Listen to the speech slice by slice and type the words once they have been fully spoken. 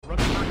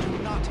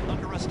not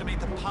underestimate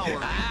the power.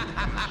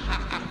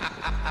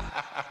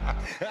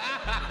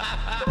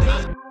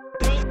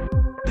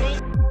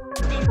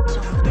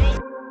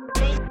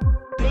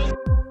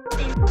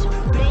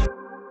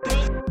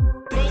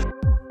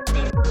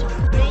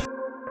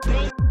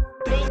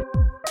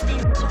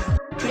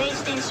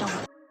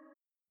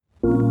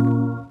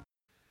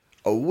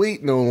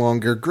 Wait no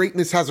longer.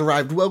 Greatness has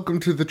arrived. Welcome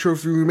to the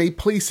Trophy Room, a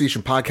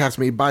PlayStation podcast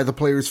made by the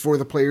players for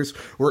the players,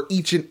 where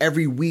each and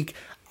every week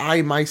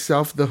I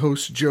myself, the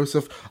host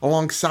Joseph,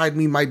 alongside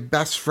me, my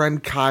best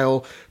friend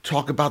Kyle,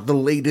 talk about the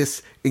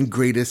latest and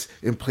greatest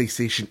in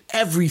PlayStation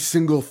every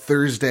single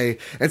Thursday.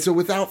 And so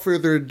without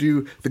further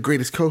ado, the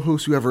greatest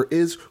co-host who ever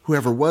is,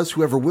 whoever was,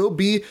 whoever will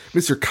be,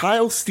 Mr.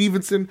 Kyle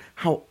Stevenson.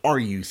 How are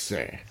you,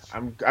 sir?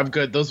 I'm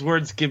good. Those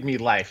words give me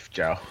life,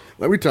 Joe.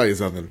 Let me tell you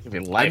something. Give me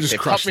life. I just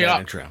crushed that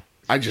intro.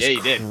 I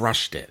just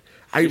crushed it.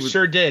 I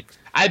sure did.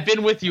 I've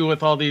been with you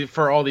with all these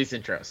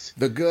intros.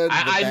 The good.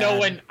 I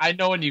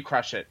know when you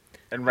crush it,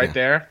 and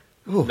there,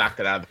 knocked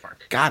it out of the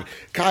park. God,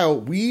 Kyle,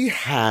 we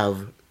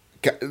have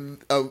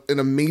an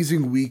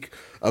amazing week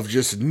of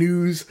just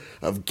news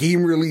of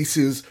game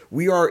releases.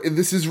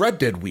 This is Red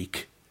Dead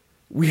week.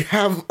 We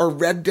have a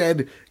Red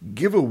Dead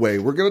giveaway.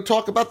 We're going to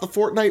talk about the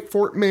Fortnite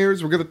Fort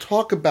Mayors. We're going to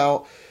talk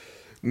about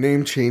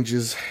name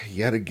changes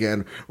yet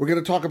again. We're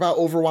going to talk about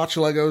Overwatch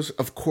Legos,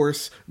 of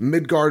course,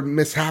 Midgard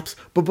mishaps.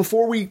 But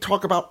before we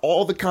talk about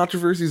all the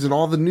controversies and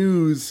all the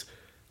news,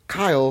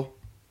 Kyle,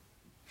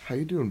 how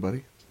you doing,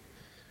 buddy?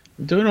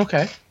 I'm doing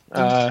okay.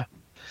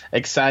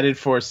 Excited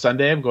for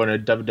Sunday. I'm going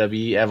to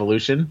WWE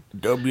Evolution.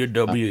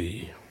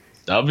 WWE.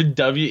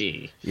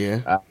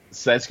 Yeah.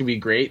 So that's gonna be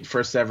great.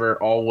 First ever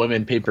all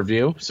women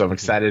pay-per-view. So I'm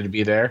excited to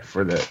be there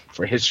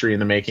for history in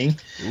the making.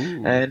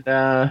 Ooh. And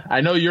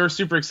I know you're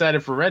super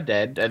excited for Red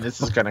Dead, and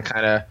this is gonna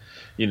kind of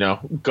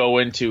go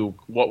into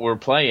what we're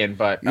playing.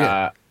 But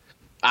what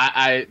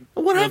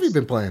have you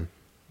been playing?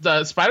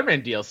 The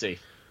Spider-Man DLC.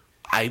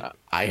 I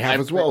have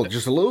as well.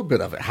 Just a little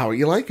bit of it. How are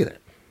you liking it?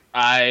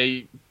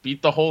 I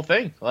beat the whole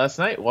thing last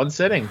night, one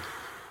sitting.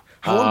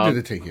 How long did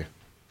it take you?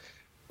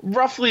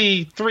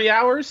 Roughly 3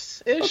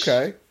 hours ish.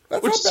 Okay.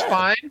 That's which is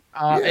fine.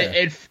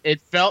 Yeah.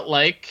 It felt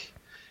like,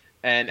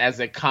 and as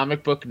a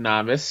comic book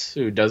novice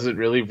who doesn't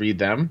really read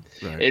them,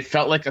 right, it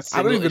felt like a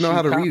single I don't even know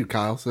how to read,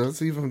 Kyle, so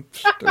don't even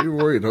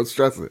worry. Don't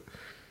stress it.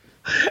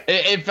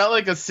 It felt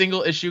like a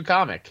single issue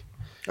comic.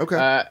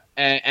 Okay.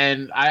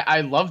 And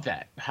I love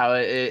that. How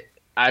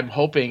I'm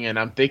hoping and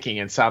I'm thinking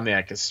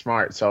Insomniac is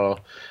smart, so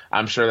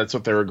I'm sure that's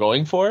what they were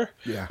going for.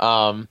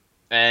 Yeah.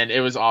 And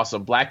it was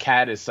awesome. Black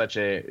Cat is such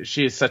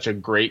a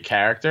great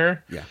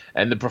character. Yeah.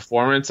 And the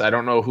performance, I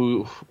don't know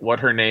what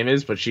her name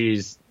is, but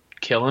she's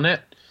killing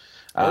it.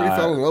 I already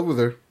fell in love with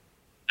her.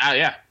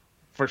 Yeah,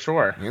 for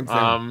sure.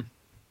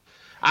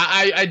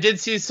 I did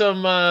see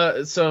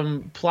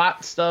some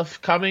plot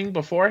stuff coming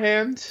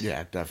beforehand.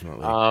 Yeah,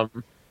 definitely.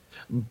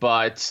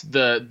 But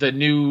the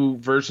new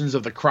versions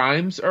of the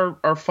crimes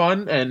are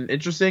fun and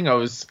interesting. I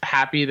was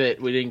happy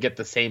that we didn't get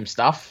the same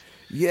stuff.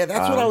 Yeah,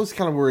 that's what I was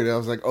kind of worried. I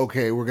was like,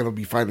 okay, we're going to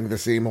be fighting the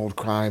same old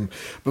crime.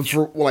 But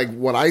for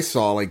what I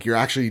saw, you're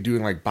actually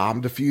doing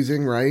bomb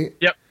defusing, right?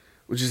 Yep.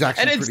 Which is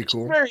actually pretty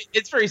cool.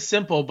 It's very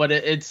simple, but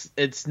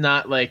it's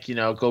not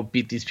go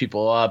beat these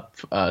people up,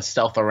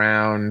 stealth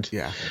around.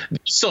 Yeah. You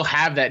still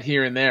have that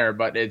here and there,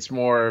 but it's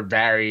more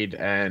varied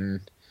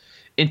and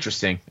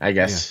interesting, I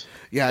guess.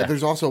 Yeah,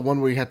 there's also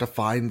one where you have to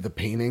find the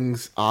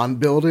paintings on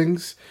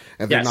buildings,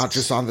 and they're not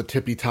just on the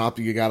tippy top.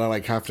 You gotta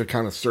have to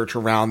kind of search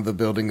around the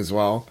building as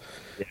well.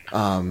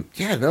 Yeah.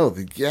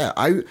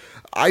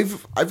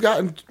 I've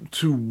gotten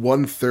to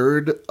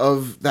 1/3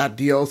 of that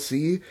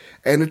DLC,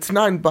 and it's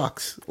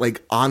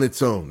 $9 on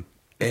its own.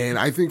 And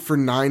I think for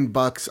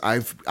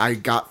 $9, I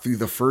got through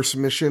the first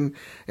mission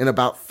in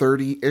about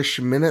 30-ish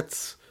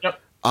minutes.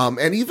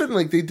 And even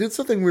they did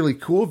something really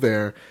cool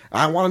there.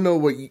 I want to know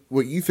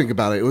what you think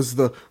about it. It was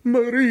the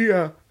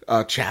Maria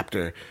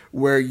chapter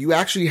where you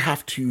actually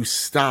have to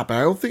stop. And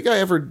I don't think I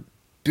ever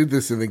did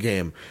this in the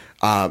game,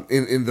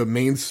 in the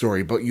main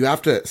story, but you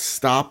have to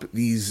stop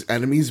these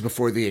enemies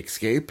before they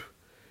escape.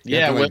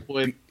 Yeah,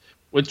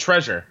 with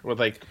treasure, with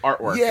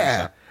artwork.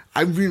 Yeah.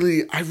 I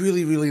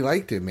really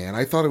liked it, man.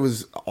 I thought it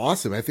was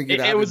awesome. I think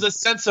it was a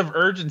sense of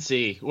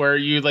urgency where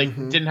you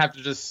didn't have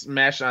to just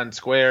smash on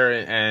square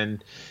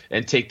and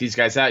take these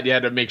guys out. You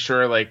had to make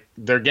sure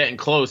they're getting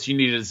close. You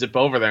needed to zip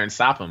over there and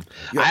stop them.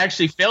 Yeah. I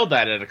actually failed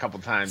that at a couple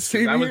times.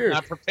 Same I was here.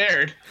 not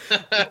prepared.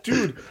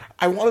 Dude,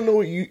 I want to know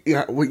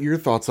what your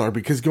thoughts are,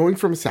 because going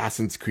from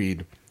Assassin's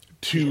Creed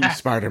to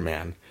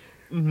Spider-Man,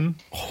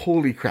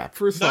 holy crap!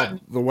 First off,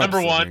 the web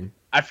number one.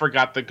 I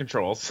forgot the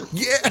controls.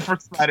 Yeah, for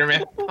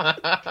Spider-Man.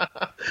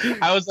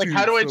 I was like, dude,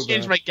 how do I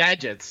change my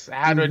gadgets?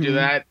 How do I do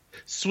that?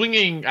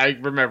 Swinging, I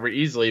remember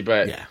easily,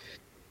 but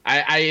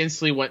I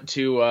instantly went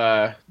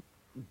to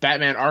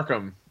Batman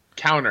Arkham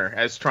counter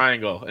as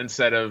triangle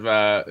instead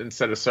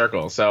of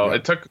circle. So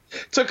it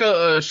took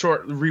a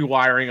short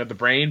rewiring of the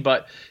brain,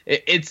 but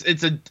it's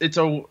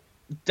a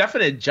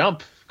definite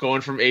jump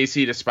going from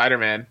AC to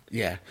Spider-Man.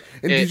 Yeah.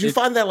 And did you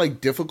find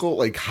that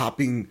difficult,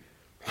 hopping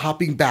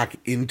hopping back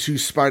into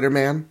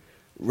Spider-Man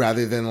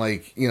rather than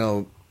like,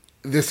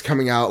 this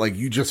coming out, like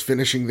you just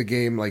finishing the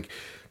game. Like,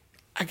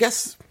 I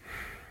guess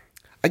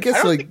I don't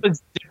like think it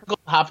was difficult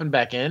hopping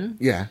back in.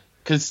 Yeah.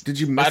 Because Did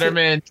you miss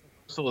Spider-Man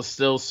is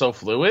still so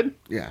fluid.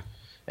 Yeah.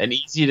 And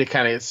easy to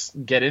kind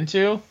of get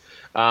into.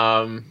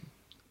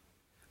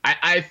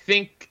 I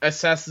think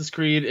Assassin's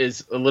Creed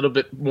is a little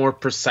bit more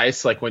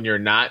precise, like when you're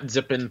not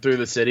zipping through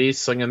the city,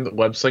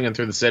 web slinging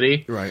through the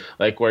city. Right.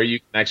 Like where you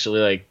can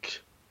actually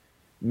like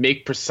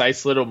make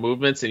precise little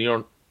movements and you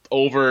don't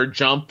over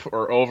jump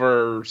or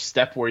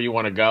overstep where you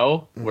want to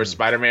go. Where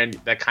Spider-Man,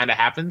 that kind of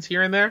happens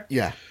here and there.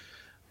 Yeah.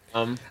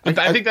 I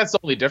think that's the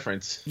only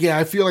difference. Yeah,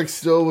 I feel like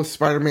still with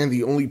Spider-Man,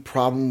 the only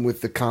problem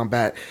with the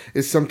combat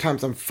is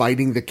sometimes I'm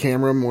fighting the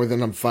camera more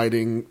than I'm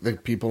fighting the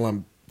people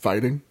I'm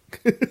fighting.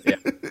 Yeah.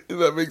 If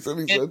that makes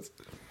any sense.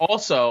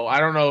 Also, I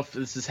don't know if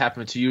this has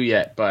happened to you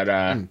yet, but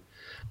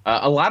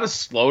a lot of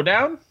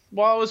slowdown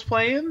while I was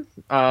playing.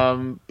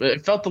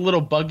 It felt a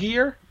little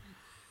buggier,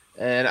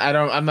 and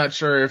I'm not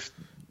sure if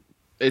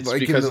it's like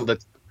because of the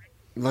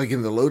like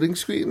in the loading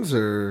screens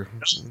or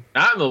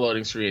not in the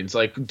loading screens.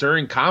 Like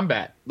during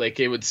combat, like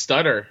it would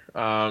stutter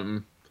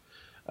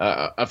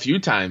a few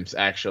times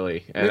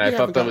actually, and maybe I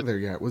thought that was there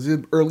yet. Was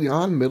it early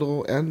on,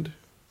 middle, end?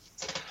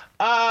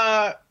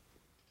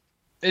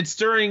 It's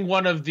during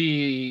one of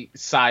the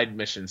side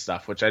mission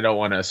stuff, which I don't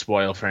want to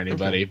spoil for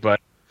anybody, but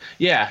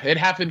yeah, it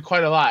happened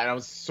quite a lot, and I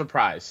was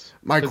surprised.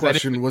 My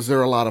question, was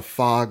there a lot of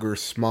fog or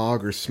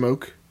smog or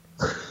smoke?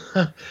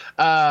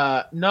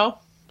 No,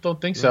 don't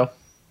think so.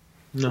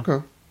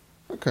 No.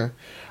 Okay.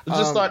 I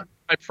just thought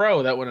my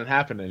Pro that wouldn't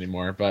happen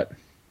anymore, but...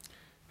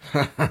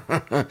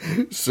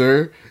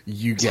 Sir,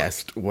 you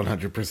guessed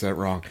 100%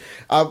 wrong.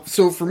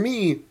 So for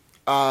me,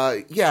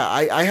 I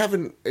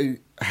haven't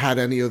had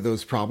any of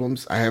those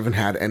problems. I haven't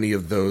had any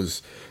of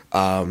those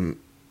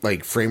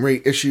like frame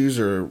rate issues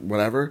or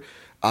whatever.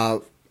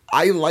 I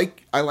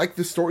like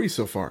the story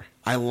so far.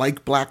 I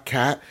like Black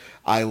Cat.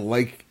 I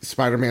like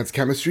Spider-Man's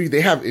chemistry.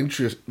 They have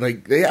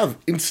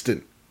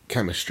instant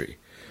chemistry.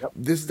 Yep.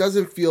 This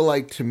doesn't feel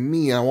like, to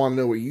me, I want to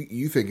know what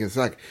you think, it's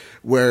like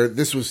where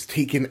this was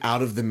taken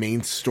out of the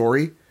main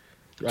story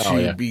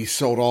to be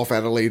sold off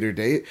at a later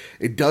date.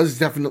 It does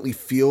definitely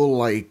feel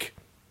like,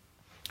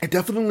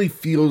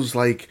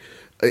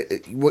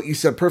 what you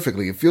said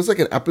perfectly. It feels like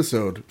an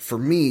episode for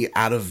me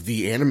out of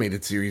the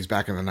animated series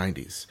back in the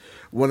 90s.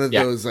 One of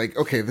those, like,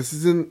 okay, this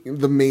isn't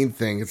the main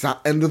thing. It's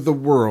not end of the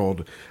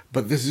world,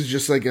 but this is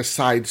just like a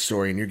side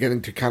story, and you're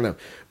getting to kind of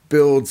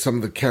build some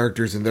of the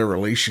characters and their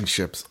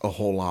relationships a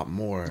whole lot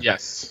more.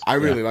 Yes. I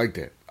really liked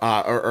it,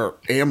 or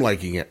am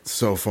liking it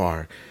so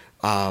far.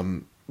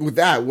 With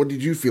that, what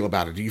did you feel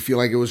about it? Do you feel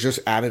like it was just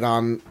added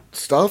on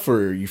stuff,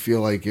 or you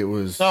feel like it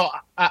was... So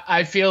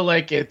I feel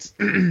like it's,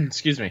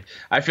 excuse me,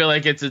 I feel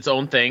like it's its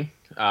own thing.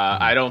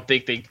 I don't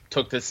think they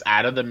took this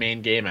out of the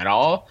main game at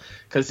all,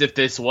 because if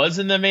this was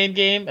in the main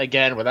game,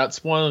 again, without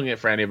spoiling it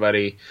for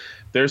anybody,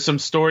 there's some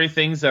story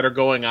things that are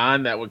going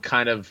on that would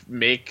kind of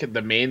make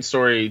the main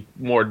story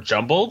more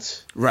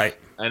jumbled. Right.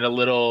 And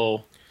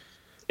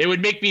it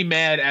would make me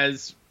mad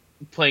as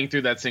playing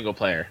through that single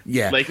player.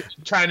 Yeah. Like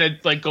trying to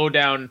like go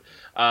down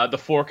the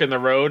fork in the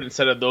road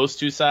instead of those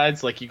two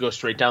sides. Like you go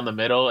straight down the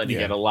middle and you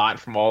get a lot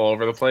from all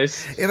over the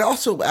place. It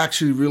also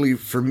actually really,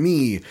 for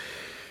me,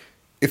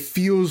 it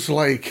feels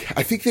like,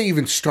 I think they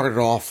even started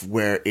off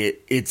where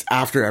it's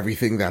after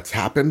everything that's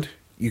happened.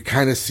 You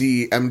kind of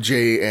see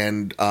MJ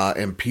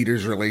and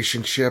Peter's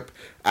relationship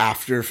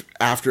after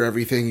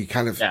everything. You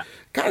kind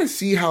of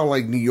see how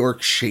like New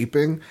York's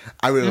shaping.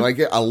 I really like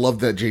it. I love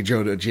that J.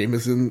 Jonah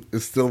Jameson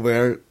is still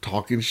there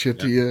talking shit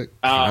to you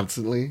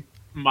constantly.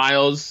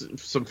 Miles,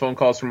 some phone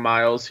calls from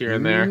Miles here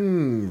and there.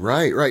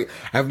 Right.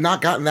 I have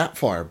not gotten that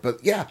far,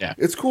 but yeah,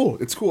 it's cool.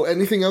 It's cool.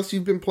 Anything else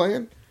you've been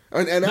playing?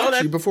 And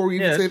actually, before we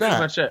even say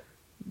that, much it.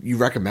 You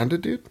recommend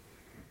it, dude?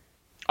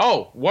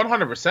 Oh,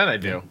 100% I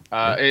do.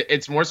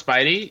 It's more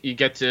Spidey.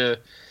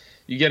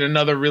 You get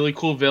another really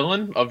cool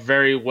villain, a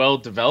very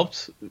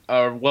well-developed,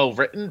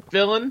 well-written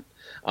villain.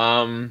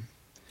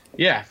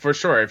 Yeah, for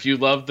sure. If you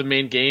love the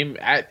main game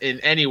in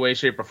any way,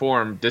 shape, or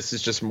form, this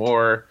is just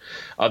more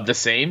of the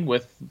same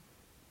with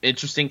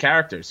interesting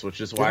characters,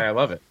 which is why I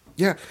love it.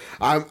 Yeah,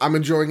 I'm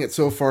enjoying it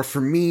so far. For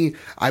me,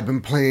 I've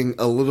been playing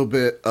a little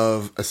bit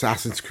of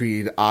Assassin's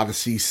Creed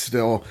Odyssey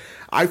still.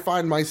 I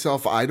find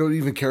myself, I don't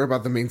even care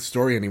about the main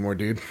story anymore,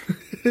 dude.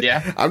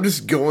 Yeah. I'm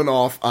just going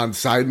off on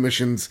side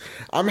missions.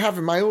 I'm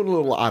having my own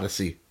little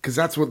Odyssey, because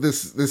that's what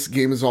this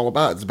game is all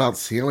about. It's about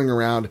sailing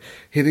around,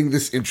 hitting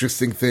this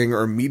interesting thing,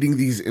 or meeting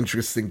these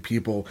interesting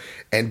people,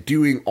 and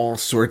doing all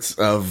sorts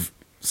of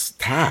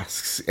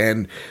tasks.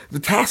 And the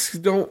tasks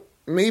don't,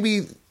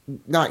 maybe...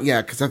 Not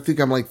yet, because I think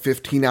I'm like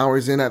 15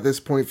 hours in at this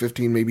point,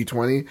 15, maybe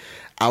 20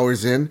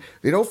 hours in.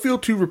 They don't feel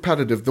too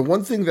repetitive. The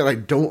one thing that I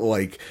don't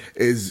like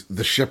is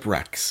the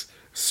shipwrecks.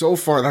 So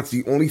far, that's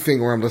the only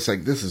thing where I'm just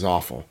like, this is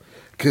awful.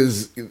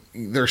 Because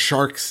there's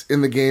sharks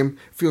in the game.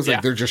 It feels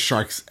like they're just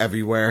sharks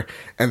everywhere.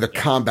 And the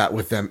combat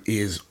with them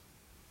is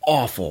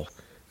awful.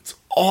 It's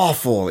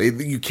awful.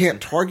 You can't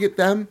target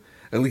them.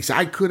 At least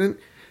I couldn't.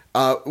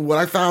 What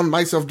I found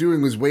myself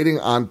doing was waiting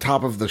on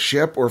top of the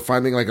ship or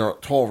finding like a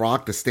tall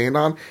rock to stand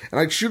on, and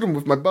I'd shoot them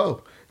with my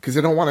bow because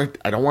I don't want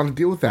to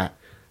deal with that.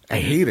 I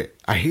hate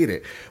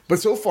it. But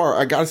so far,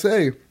 I gotta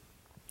say,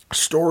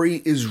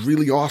 story is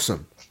really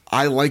awesome.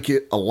 I like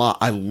it a lot.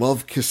 I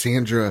love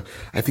Cassandra.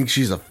 I think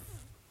she's a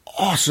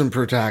awesome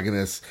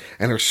protagonist,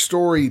 and her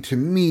story to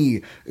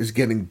me is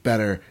getting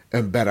better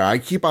and better. I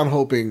keep on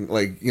hoping,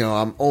 like, you know,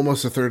 I'm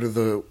almost a third of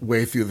the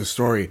way through the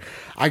story.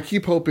 I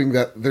keep hoping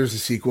that there's a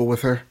sequel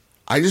with her.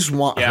 I just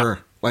want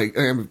her. Like,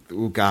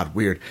 oh God,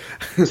 weird.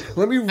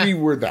 Let me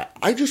reword that.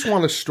 I just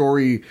want a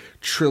story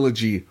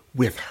trilogy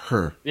with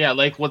her. Yeah,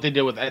 like what they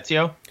did with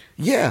Ezio.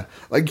 Yeah,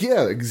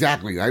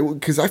 exactly.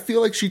 Because I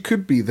feel like she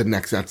could be the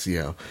next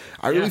Ezio.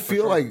 I really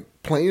feel like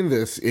playing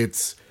this,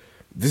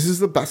 this is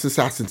the best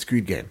Assassin's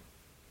Creed game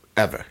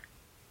ever.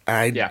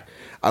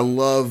 I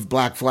love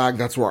Black Flag.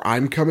 That's where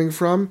I'm coming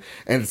from.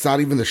 And it's not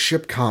even the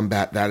ship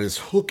combat that is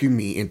hooking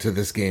me into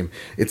this game.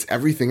 It's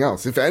everything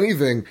else. If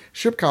anything,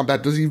 ship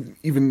combat doesn't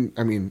even,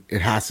 I mean,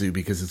 it has to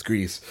because it's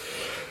Greece.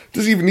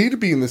 Doesn't even need to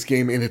be in this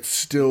game, and it's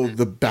still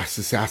the best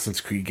Assassin's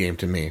Creed game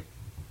to me.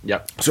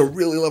 Yep. So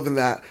really loving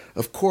that.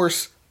 Of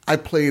course, I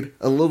played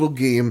a little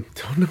game.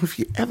 Don't know if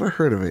you ever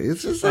heard of it.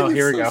 It's just like,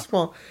 here it's we so go.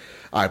 small.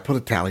 All right, put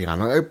a tally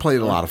on it. I played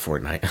a lot of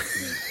Fortnite.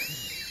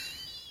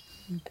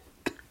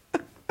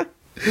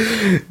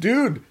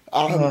 Dude,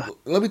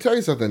 let me tell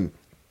you something.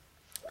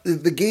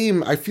 The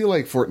game, I feel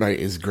like Fortnite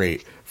is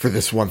great for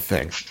this one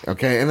thing,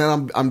 okay? And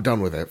then I'm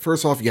done with it.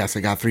 First off, yes, I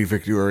got 3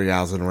 victory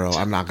royales in a row.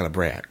 I'm not going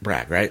to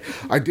brag, right?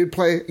 I did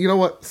play, you know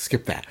what?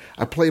 Skip that.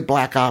 I played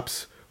Black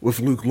Ops with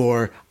Luke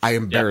Lore. I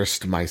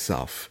embarrassed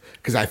myself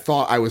because I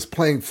thought I was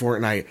playing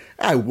Fortnite.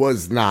 I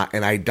was not,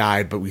 and I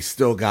died, but we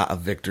still got a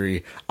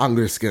victory. I'm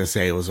just going to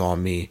say it was all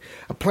me.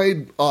 I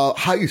played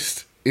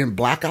Heist in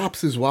Black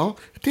Ops as well.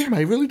 Damn,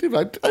 I really did.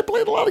 I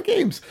played a lot of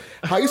games.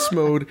 Heist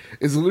mode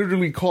is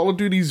literally Call of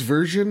Duty's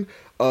version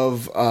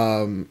of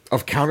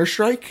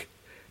Counter-Strike.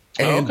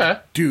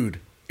 And dude,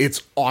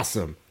 it's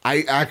awesome.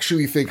 I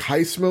actually think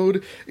Heist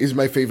mode is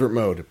my favorite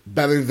mode.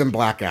 Better than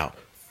Blackout.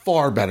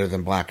 Far better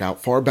than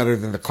Blackout. Far better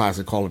than the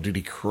classic Call of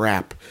Duty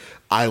crap.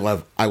 I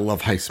love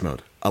Heist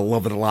mode. I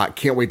love it a lot.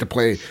 Can't wait to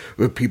play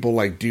with people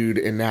like Dude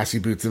and Nasty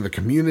Boots in the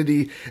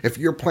community. If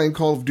you're playing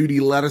Call of Duty,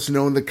 let us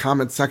know in the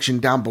comment section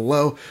down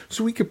below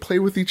so we could play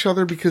with each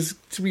other because,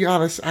 to be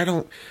honest,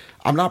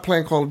 I'm not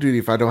playing Call of Duty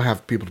if I don't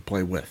have people to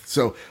play with.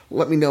 So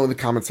let me know in the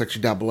comment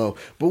section down below.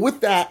 But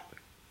with that,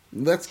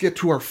 let's get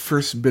to our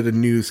first bit of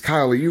news.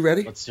 Kyle, are you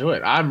ready? Let's do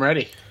it. I'm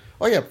ready.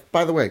 Oh yeah,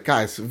 by the way,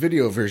 guys,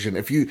 video version.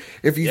 If you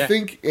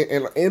think,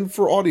 and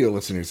for audio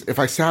listeners, if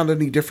I sound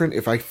any different,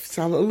 if I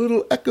sound a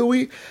little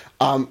echoey,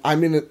 I'm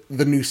in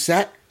the new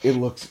set. It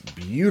looks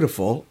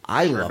beautiful.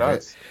 I love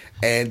it.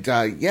 And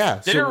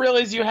Didn't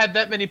realize you had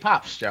that many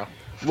pops, Joe.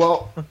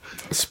 Well,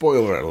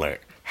 spoiler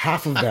alert.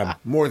 Half of them,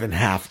 more than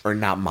half, are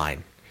not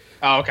mine.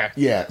 Oh, okay.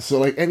 Yeah, so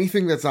like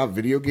anything that's not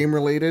video game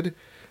related,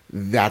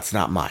 that's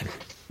not mine.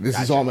 This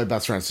is all my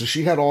best friends. So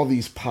she had all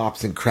these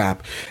pops and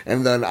crap,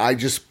 and then I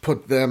just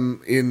put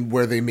them in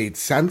where they made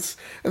sense,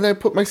 and then I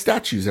put my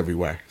statues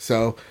everywhere.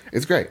 So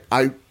it's great.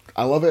 I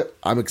love it.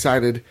 I'm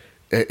excited.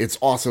 It's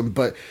awesome,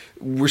 but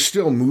we're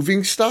still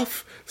moving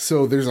stuff,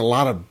 so there's a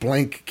lot of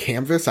blank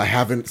canvas. I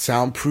haven't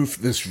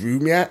soundproofed this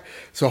room yet,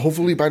 so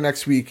hopefully by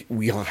next week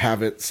we'll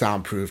have it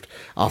soundproofed.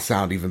 I'll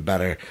sound even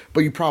better,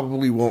 but you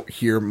probably won't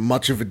hear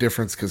much of a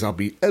difference because I'll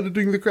be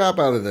editing the crap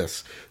out of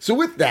this. So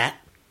with that,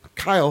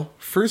 Kyle,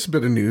 first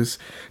bit of news.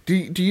 Do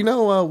you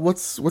know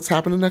what's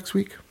happening next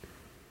week?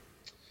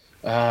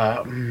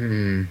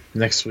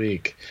 Next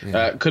week.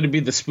 Yeah. Could it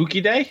be the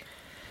spooky day?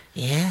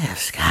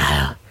 Yes,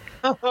 Kyle.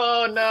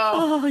 Oh, no.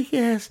 Oh,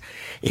 yes.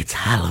 It's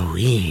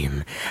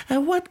Halloween.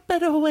 And what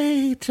better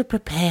way to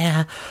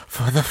prepare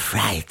for the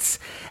frights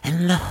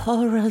and the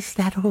horrors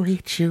that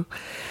await you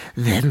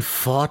than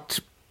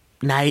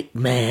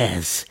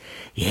Fortnitemares?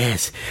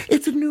 Yes,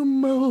 it's a new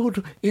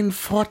mode in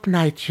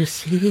Fortnite, you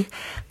see.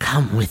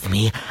 Come with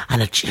me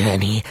on a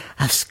journey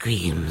of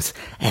screams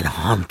and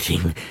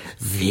haunting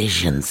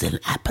visions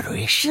and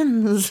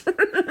apparitions.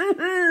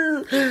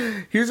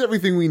 Here's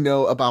everything we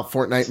know about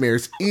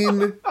Fortnitemares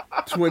in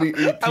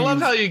 2018. I love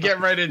how you get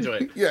right into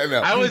it. Yeah,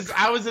 no.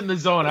 I was in the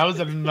zone. I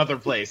was in another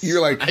place.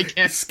 You're like, I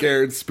can't.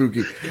 Scared,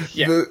 spooky.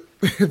 Yeah.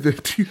 The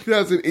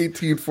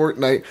 2018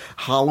 Fortnite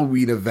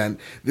Halloween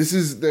event. This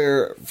is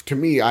to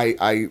me,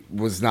 I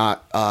was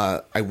not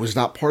part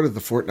of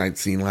the Fortnite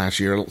scene last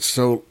year,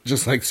 so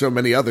just like so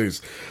many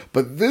others.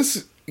 But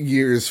this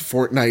year's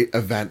Fortnite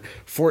event,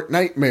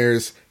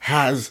 Fortnitemares,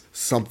 has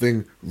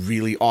something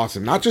really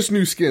awesome. Not just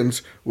new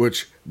skins,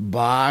 which,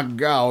 by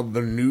God,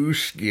 the new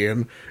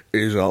skin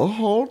is a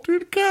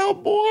haunted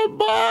cowboy.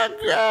 By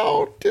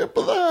God, tip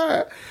of the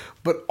hat.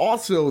 But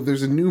also,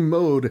 there's a new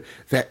mode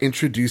that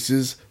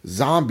introduces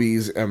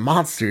zombies and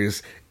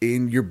monsters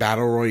in your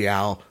Battle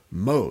Royale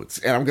modes.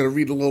 And I'm going to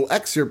read a little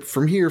excerpt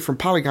from here from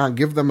Polygon,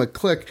 give them a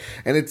click.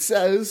 And it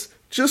says,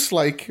 just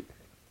like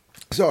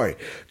Sorry,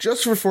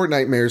 just for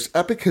Fortnitemares,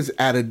 Epic has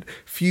added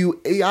few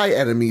AI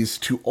enemies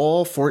to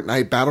all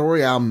Fortnite Battle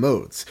Royale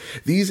modes.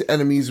 These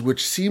enemies,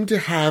 which seem to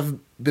have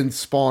been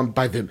spawned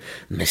by the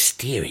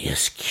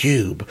mysterious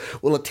cube,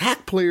 will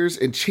attack players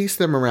and chase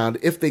them around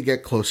if they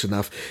get close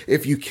enough.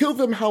 If you kill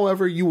them,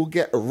 however, you will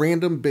get a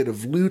random bit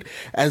of loot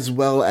as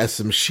well as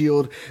some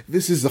shield.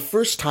 This is the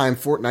first time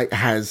Fortnite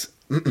has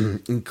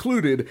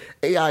included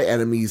AI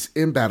enemies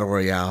in Battle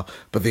Royale,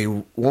 but they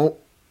won't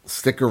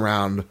stick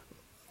around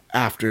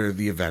after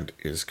the event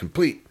is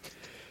complete.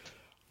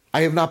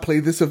 I have not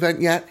played this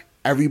event yet.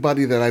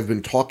 Everybody that I've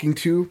been talking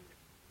to,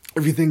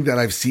 everything that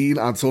I've seen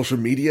on social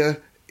media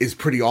is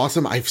pretty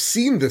awesome. I've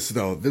seen this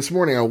though. This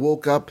morning I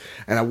woke up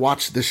and I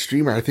watched this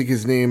streamer. I think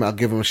his name, I'll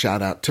give him a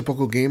shout out,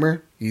 Typical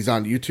Gamer. He's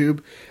on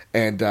YouTube.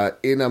 And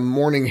in a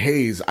morning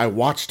haze, I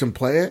watched him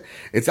play it.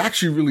 It's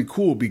actually really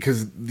cool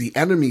because the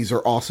enemies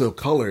are also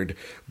colored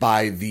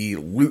by the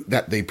loot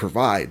that they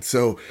provide.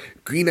 So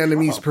green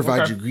enemies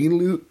provide you green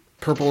loot.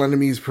 Purple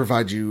enemies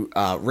provide you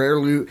rare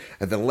loot,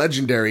 and the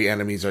legendary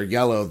enemies are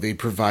yellow. They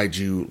provide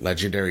you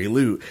legendary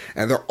loot,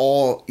 and they're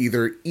all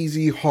either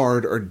easy,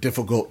 hard, or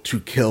difficult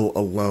to kill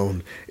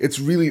alone. It's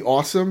really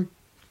awesome.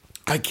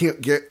 I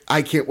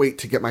can't wait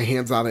to get my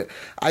hands on it.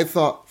 I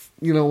thought,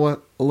 you know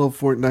what? I love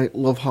Fortnite,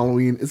 love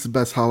Halloween. It's the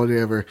best holiday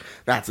ever.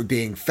 That's a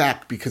dang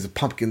fact because of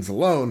pumpkins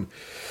alone.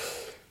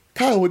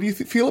 Kyle, what do you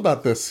feel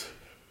about this?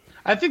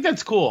 I think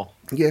that's cool.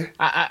 Yeah.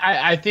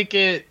 I think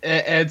it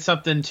adds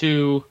something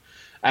to...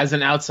 As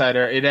an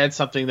outsider, it adds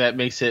something that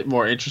makes it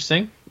more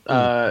interesting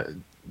to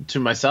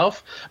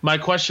myself. My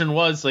question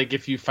was, like,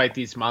 if you fight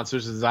these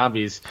monsters and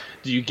zombies,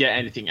 do you get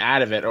anything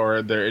out of it, or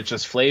it's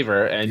just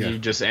flavor? And you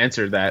just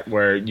answered that,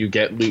 where you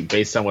get loot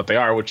based on what they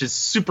are, which is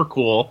super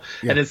cool.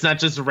 Yeah. And it's not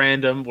just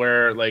random,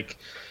 where, like,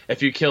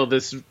 if you kill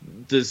this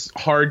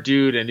hard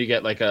dude and you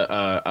get, like,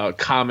 a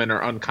common or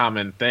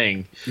uncommon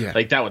thing,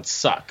 like, that would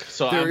suck.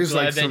 So there is,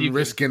 like, some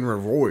risk and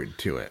reward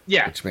to it,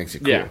 which makes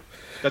it cool. Yeah,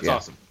 that's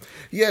awesome.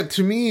 Yeah,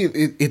 to me,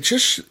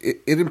 it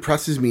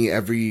impresses me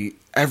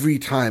every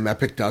time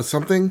Epic does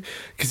something,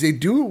 because they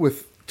do it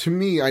with, to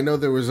me, I know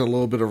there was a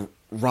little bit of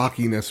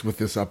rockiness with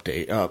this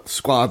update.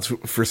 Squads,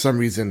 for some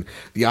reason,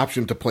 the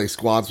option to play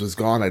squads was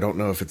gone. I don't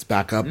know if it's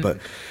back up, but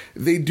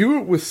they do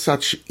it with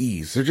such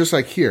ease. They're just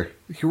like, here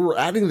we're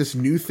adding this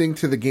new thing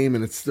to the game,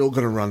 and it's still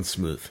going to run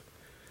smooth.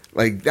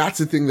 Like, that's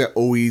the thing that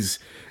always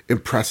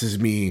impresses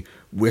me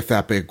with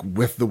Epic,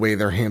 with the way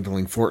they're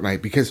handling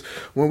Fortnite, because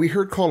when we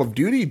heard Call of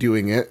Duty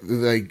doing it,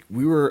 like,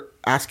 we were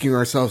asking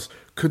ourselves,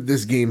 could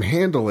this game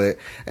handle it?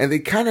 And they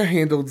kind of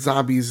handled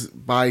zombies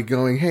by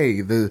going,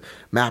 hey, the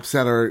maps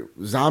that are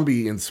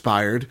zombie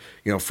inspired,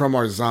 from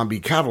our zombie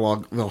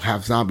catalog, they'll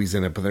have zombies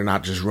in it, but they're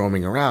not just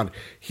roaming around.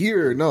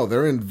 Here, no,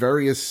 they're in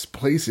various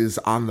places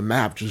on the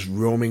map, just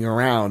roaming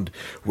around.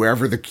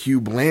 Wherever the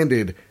cube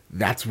landed,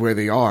 that's where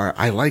they are.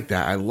 I like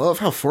that. I love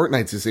how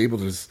Fortnite is able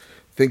to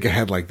think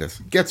ahead like this.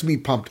 Gets me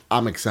pumped.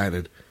 I'm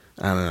excited.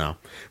 I don't know.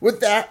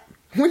 With that,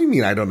 what do you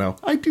mean I don't know?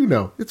 I do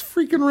know. It's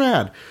freaking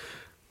rad.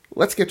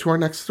 Let's get to our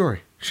next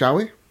story, shall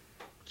we?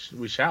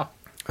 We shall.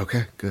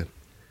 Okay, good.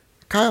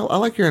 Kyle, I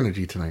like your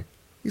energy tonight.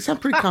 You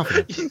sound pretty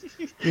confident.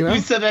 You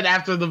said that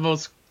after the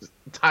most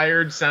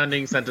tired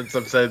sounding sentence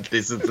I've said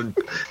this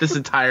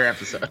entire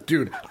episode.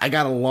 Dude, I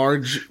got a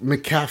large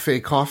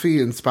McCafe coffee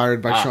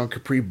inspired by Sean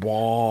Capri.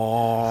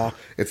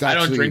 It's actually, I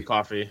don't drink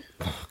coffee.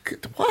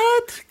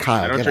 What?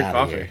 Kyle, I don't get drink out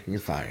coffee. Of here. You're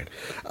fired.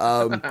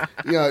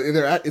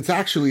 It's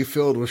actually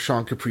filled with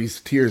Sean Capri's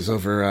tears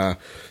over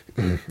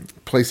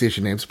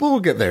PlayStation names, but we'll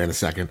get there in a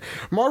second.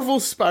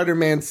 Marvel's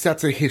Spider-Man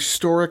sets a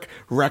historic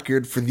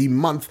record for the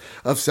month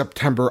of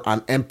September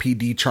on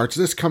NPD charts.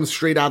 This comes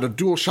straight out of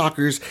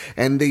DualShockers,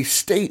 and they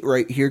state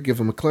right here, give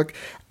them a click,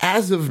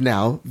 as of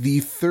now, the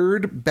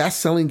third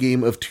best-selling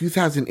game of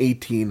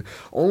 2018,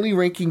 only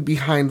ranking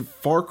behind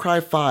Far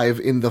Cry 5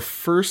 in the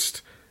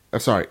first...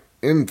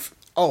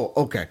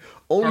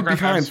 Only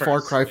behind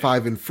Far Cry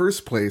 5 in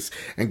first place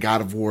and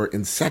God of War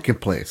in second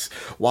place.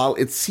 While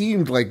it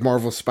seemed like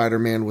Marvel's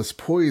Spider-Man was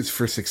poised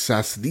for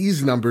success,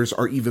 these numbers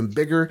are even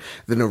bigger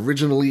than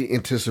originally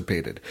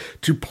anticipated.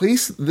 To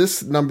place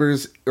these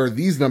numbers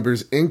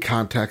in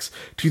context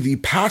to the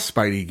past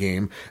Spidey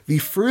game, the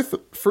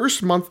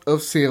first month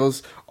of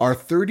sales are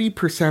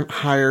 30%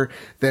 higher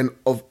than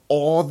of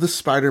all the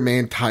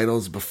Spider-Man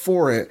titles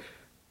before it.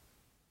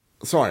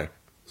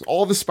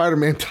 All the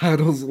Spider-Man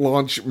titles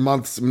launch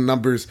months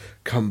numbers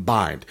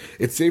combined.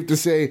 It's safe to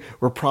say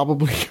we're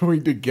probably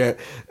going to get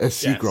a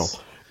sequel.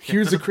 Yes.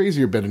 Here's a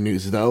crazier bit of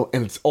news, though,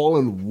 and it's all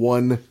in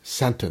one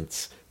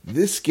sentence.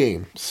 This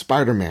game,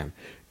 Spider-Man,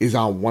 is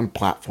on one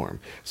platform.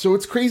 So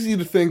it's crazy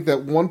to think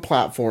that one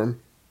platform,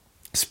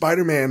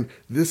 Spider-Man,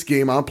 this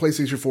game on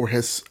PlayStation 4,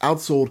 has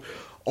outsold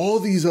all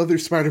these other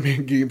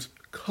Spider-Man games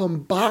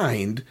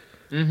combined.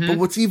 Mm-hmm. But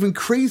what's even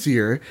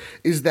crazier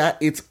is that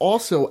it's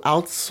also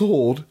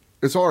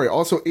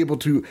also able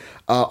to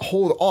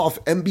hold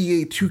off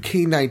NBA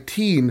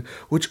 2K19,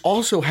 which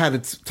also had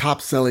its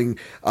top-selling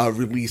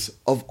release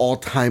of all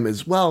time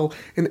as well.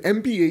 And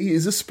NBA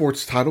is a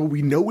sports title.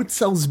 We know it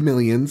sells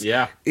millions.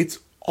 Yeah. It's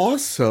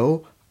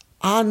also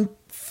on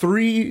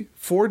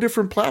 3-4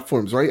 different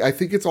platforms, right? I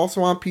think it's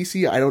also on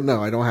PC. I don't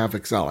know. I don't have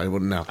Excel. I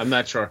wouldn't know. I'm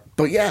not sure.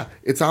 But yeah,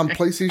 it's on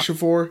PlayStation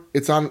 4.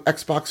 It's on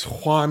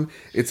Xbox One.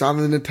 It's on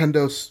the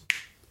Nintendo.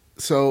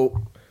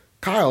 So,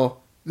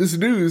 Kyle, this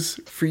news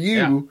for you.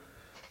 Yeah.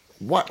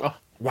 What? Oh.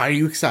 Why are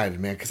you excited,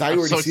 man? Because I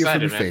already see it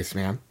from your face,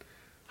 man.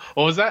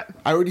 What was that?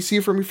 I already see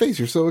it from your face.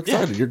 You're so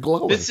excited. Yeah. You're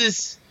glowing. This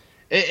is...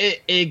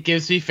 It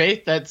gives me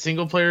faith that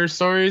single-player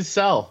stories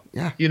sell.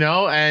 Yeah. You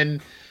know,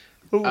 and...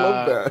 I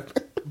love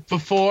that.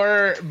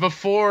 Before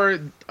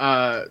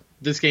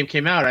this game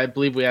came out, I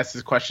believe we asked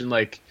this question,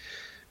 like,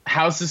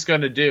 how's this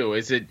going to do?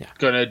 Is it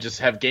going to just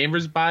have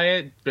gamers buy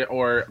it,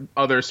 or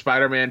other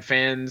Spider-Man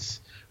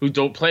fans who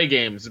don't play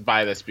games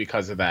buy this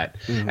because of that?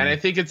 Mm-hmm. And I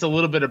think it's a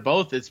little bit of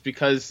both. It's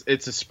because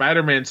it's a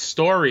Spider-Man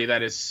story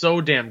that is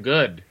so damn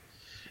good.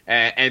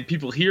 And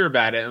people hear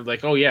about it and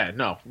like, oh, yeah,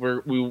 no,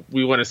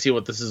 we want to see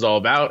what this is all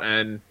about.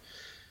 And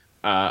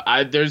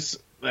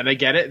And I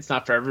get it. It's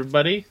not for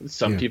everybody.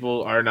 Some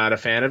people are not a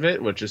fan of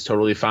it, which is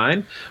totally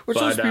fine. Which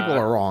those people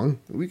are wrong.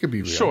 We could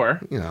be real. Sure.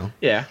 You know.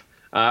 Yeah.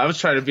 I was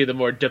trying to be the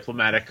more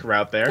diplomatic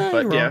route there.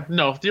 But yeah,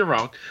 no, you're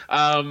wrong.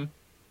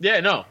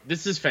 No,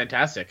 this is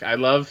fantastic. I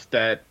love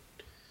that.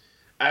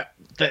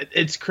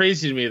 It's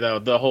crazy to me, though,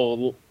 the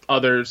whole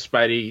other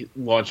Spidey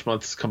launch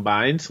months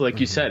combined. Like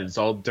you said, it's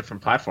all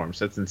different platforms.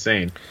 That's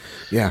insane.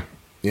 Yeah.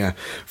 Yeah.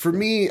 For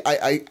me,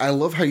 I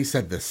love how you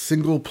said this,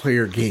 single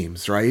player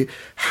games, right?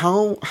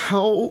 How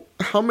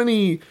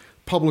many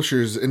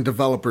publishers and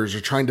developers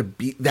are trying to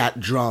beat that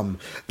drum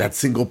that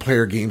single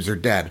player games are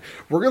dead?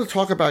 We're going to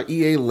talk about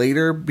EA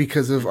later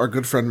because of our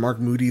good friend Mark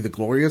Moody, the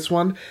Glorious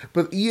One,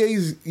 but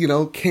EA's,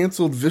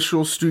 canceled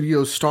Visual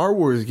Studios Star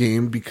Wars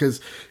game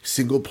because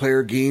single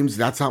player games,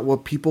 that's not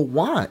what people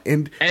want.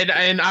 And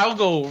I'll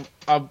go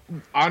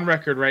on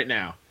record right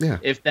now. Yeah.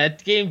 If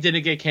that game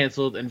didn't get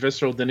canceled and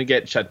Visceral didn't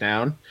get shut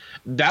down,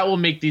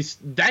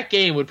 that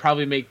game would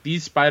probably make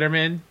these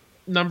Spider-Man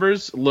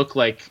numbers look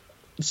like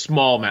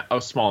small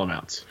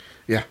amounts.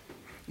 Yeah.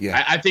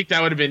 Yeah. I think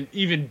that would have been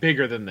even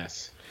bigger than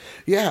this.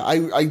 Yeah,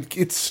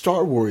 it's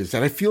Star Wars,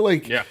 and I feel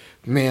like,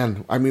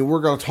 man, I mean,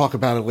 we're going to talk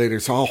about it later,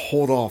 so I'll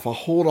hold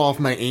off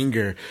my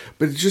anger.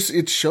 But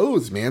it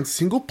shows, man,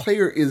 single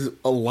player is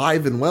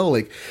alive and well.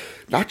 Like,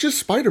 not just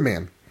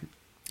Spider-Man.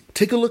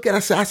 Take a look at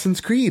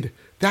Assassin's Creed.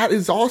 That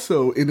is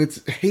also in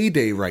its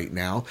heyday right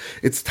now.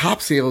 It's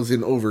top sales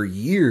in over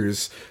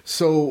years.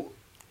 So,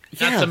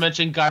 not to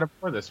mention God of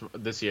War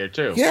this year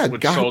too. Yeah,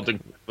 which sold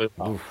incredibly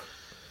well.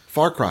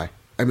 Far Cry.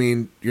 I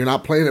mean, you're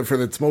not playing it for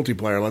its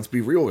multiplayer. Let's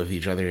be real with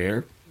each other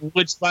here.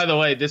 Which, by the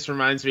way, this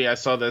reminds me. I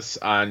saw this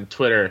on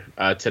Twitter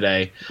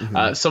today.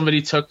 Mm-hmm.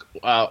 Somebody took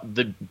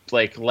the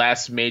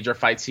last major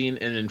fight scene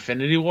in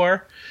Infinity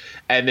War,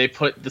 and they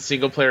put the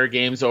single player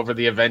games over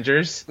the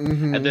Avengers,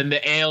 and then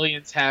the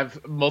aliens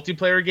have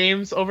multiplayer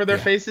games over their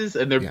faces,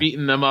 and they're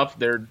beating them up.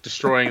 They're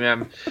destroying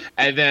them,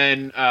 and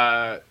then.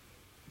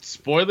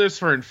 Spoilers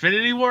for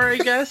Infinity War, I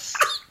guess.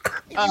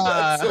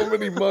 So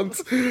many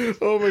months.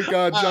 Oh my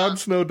God, Jon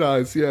Snow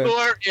dies.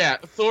 Yeah.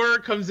 Thor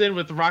comes in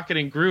with Rocket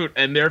and Groot,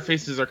 and their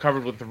faces are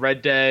covered with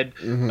Red Dead,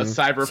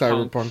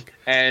 Cyberpunk,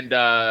 and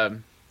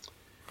God,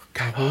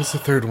 what was the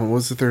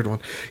third one?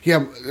 Yeah,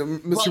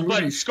 Mr.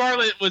 Moody.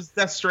 Scarlet was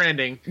Death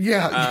Stranding.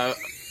 Yeah.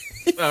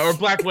 Or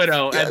Black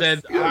Widow, and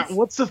then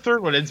what's the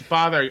third one? It's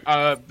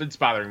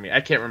bothering me. I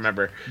can't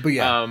remember. But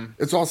yeah,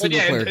 it's all single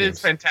player games. It's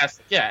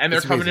fantastic. Yeah, and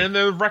they're coming in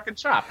the wrecking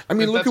shop. I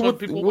mean, look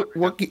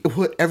at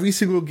what every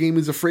single game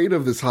is afraid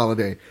of this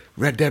holiday: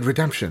 Red Dead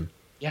Redemption.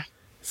 Yeah,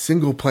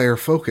 single player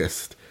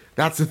focused.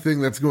 That's the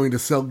thing that's going to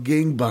sell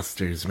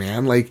gangbusters,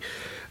 man.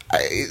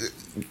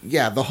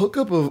 The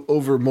hookup of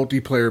over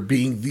multiplayer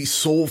being the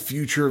sole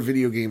future of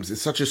video games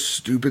is such a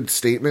stupid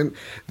statement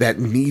that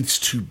needs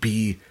to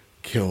be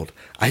killed.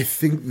 I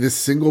think this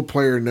single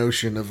player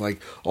notion of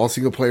all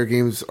single player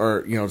games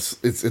are,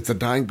 it's a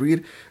dying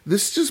breed.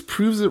 This just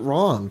proves it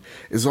wrong.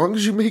 As long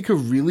as you make a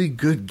really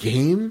good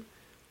game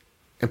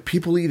and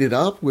people eat it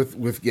up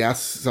with yes,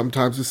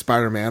 sometimes with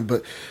Spider-Man,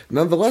 but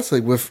nonetheless,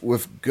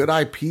 with good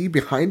IP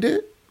behind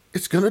it,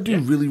 it's going to do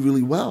really,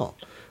 really well.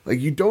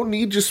 You don't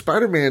need just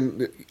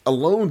Spider-Man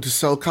alone to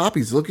sell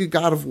copies. Look at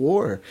God of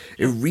War.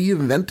 It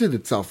reinvented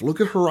itself.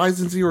 Look at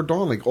Horizon Zero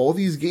Dawn. All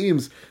these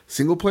games,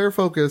 single player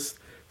focused,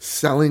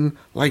 selling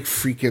like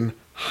freaking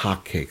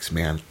hotcakes,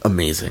 man.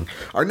 Amazing.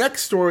 Our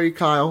next story,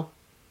 Kyle.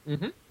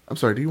 Mm-hmm. I'm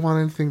sorry, do you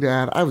want anything to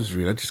add? I was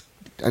reading.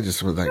 I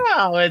just was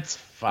No, it's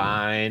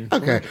fine.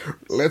 Okay,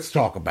 let's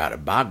talk about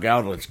it. By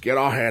God, let's get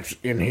our hats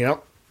in here.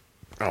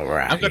 All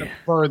right. I'm going to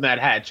burn that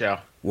hat, Joe.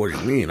 What do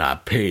you mean? I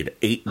paid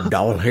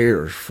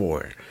 $8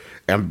 for it.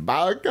 And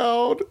by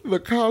God, the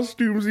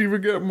costumes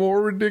even get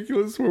more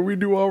ridiculous when we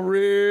do our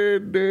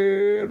Red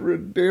Dead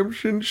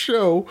Redemption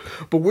show.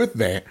 But with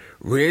that,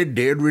 Red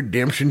Dead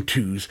Redemption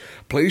 2's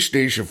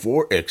PlayStation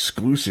 4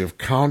 exclusive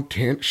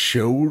content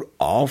showed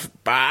off.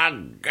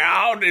 By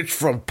God, it's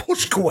from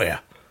Push Square.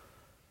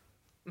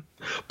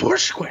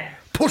 Push Square.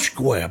 Push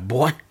Square,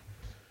 boy.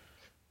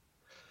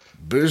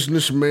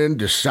 businessmen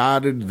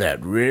decided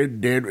that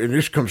Red Dead, and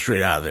this comes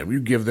straight out of them,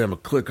 you give them a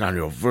click on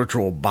your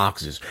virtual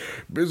boxes.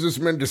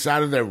 Businessmen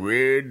decided that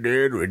Red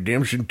Dead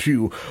Redemption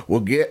 2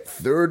 will get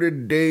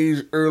 30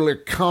 days early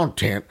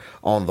content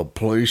on the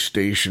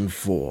PlayStation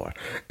 4.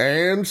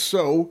 And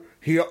so,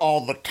 here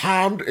are the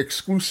timed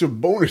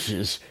exclusive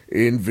bonuses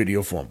in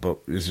video form.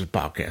 But this is a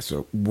podcast,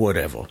 so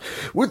whatever.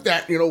 With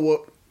that, you know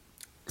what?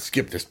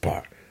 Skip this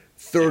part.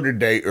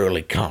 30-day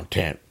early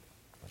content.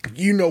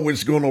 You know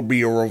it's going to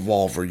be a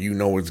revolver. You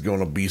know it's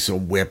going to be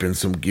some weapons,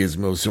 some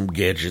gizmos, some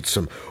gadgets,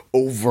 some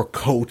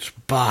overcoats.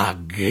 By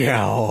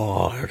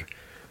God.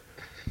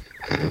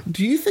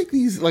 Do you think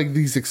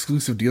these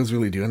exclusive deals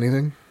really do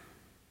anything?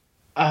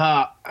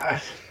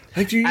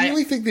 Do you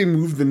really think they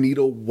move the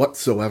needle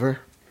whatsoever?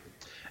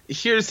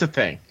 Here's the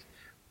thing.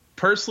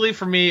 Personally,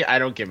 for me, I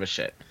don't give a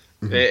shit.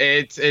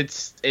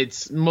 Mm-hmm.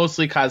 It's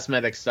mostly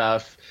cosmetic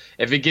stuff.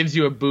 If it gives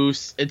you a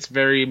boost, it's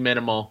very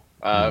minimal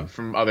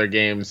from other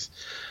games.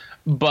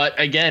 But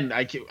again,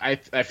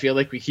 I feel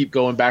like we keep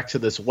going back to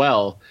this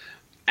well.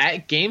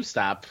 At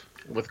GameStop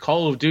with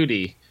Call of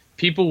Duty,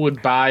 people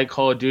would buy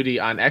Call of Duty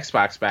on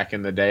Xbox back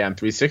in the day on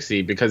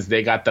 360 because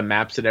they got the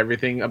maps and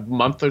everything a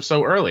month or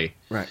so early,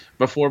 right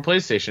before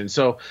PlayStation.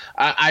 So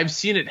I've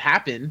seen it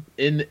happen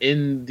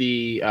in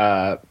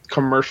the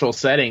commercial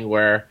setting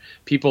where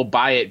people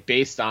buy it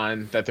based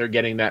on that they're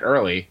getting that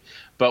early.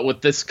 But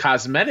with this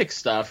cosmetic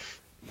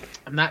stuff,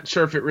 I'm not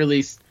sure if it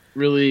really,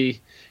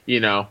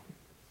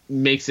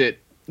 makes it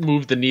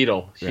move the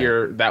needle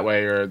here that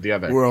way or the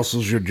other. Where else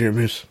is your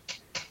Jimmy's?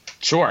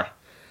 Sure.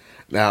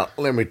 Now,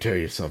 let me tell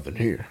you something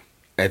here.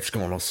 It's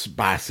going to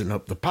spicing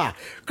up the pie.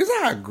 Because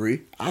I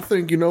agree. I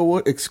think, you know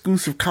what?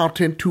 Exclusive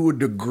content to a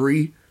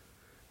degree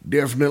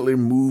definitely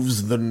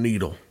moves the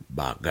needle,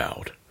 by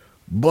God.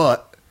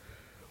 But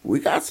we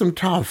got some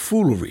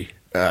tomfoolery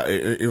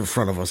in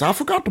front of us. I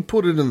forgot to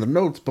put it in the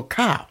notes, but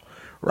Kyle,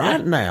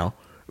 right now,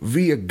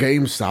 via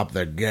GameStop,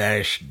 the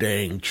gosh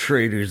dang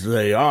traitors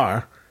they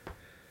are,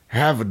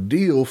 have a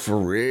deal for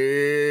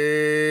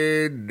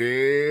Red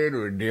Dead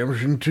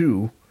Redemption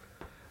 2.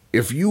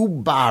 If you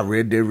buy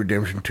Red Dead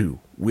Redemption 2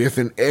 with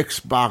an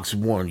Xbox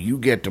One, you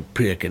get to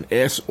pick an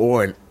S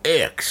or an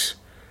X.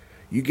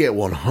 You get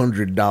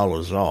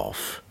 $100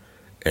 off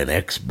an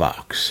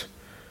Xbox.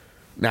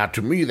 Now,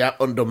 to me, that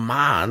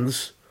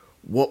undermines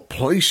what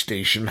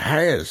PlayStation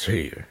has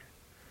here.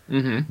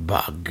 Mm-hmm.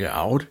 By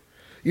God.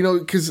 You know,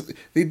 because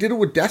they did it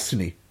with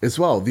Destiny as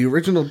well. The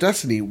original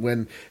Destiny,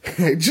 when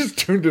I just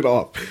turned it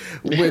off,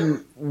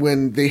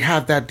 when they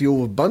had that deal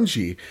with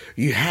Bungie,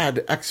 you had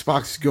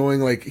Xbox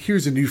going like,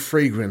 here's a new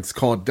fragrance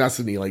called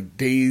Destiny, like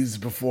days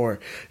before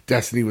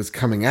Destiny was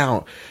coming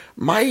out.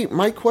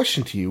 My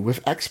question to you,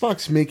 with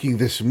Xbox making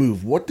this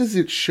move, what does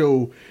it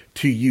show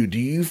to you? Do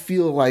you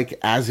feel like,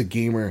 as a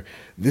gamer,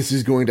 this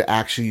is going to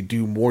actually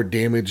do more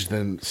damage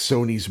than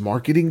Sony's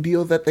marketing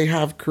deal that they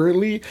have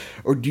currently?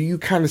 Or do you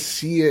kind of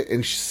see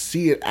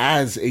it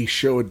as a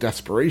show of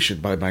desperation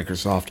by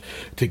Microsoft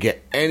to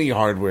get any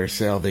hardware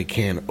sale they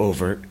can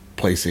over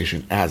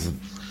PlayStation as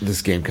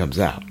this game comes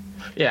out?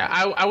 Yeah,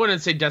 I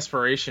wouldn't say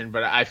desperation,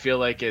 but I feel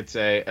like it's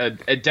a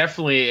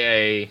definitely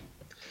a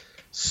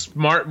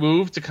smart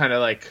move to kind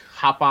of like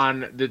hop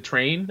on the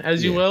train,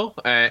 as you will,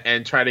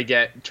 and try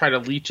to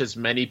leech as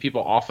many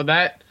people off of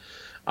that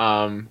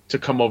to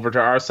come over to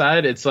our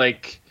side. It's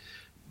like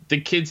the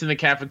kids in the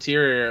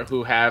cafeteria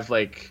who have,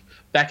 like,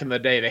 back in the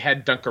day, they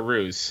had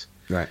Dunkaroos.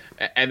 Right.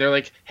 And they're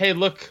like, hey,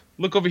 look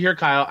over here,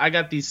 Kyle. I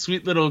got these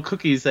sweet little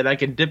cookies that I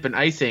can dip in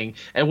icing.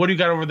 And what do you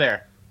got over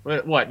there?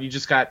 What? You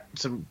just got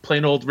some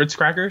plain old Ritz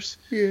crackers?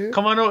 Yeah.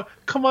 Come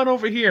on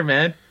over here,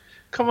 man.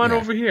 Come on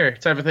over here,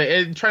 type of thing.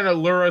 And trying to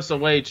lure us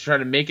away to try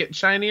to make it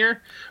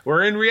shinier.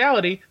 Where in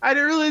reality, I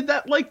didn't really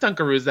like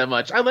Dunkaroos that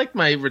much. I like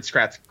my Ritz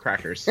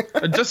crackers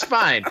just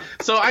fine.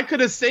 So I could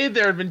have stayed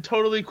there and been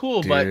totally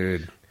cool. Dude,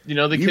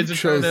 but, the kids are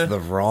trying to... You chose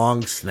the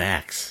wrong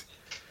snacks.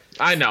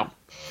 I know.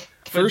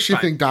 First you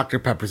think Dr.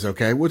 Pepper's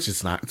okay, which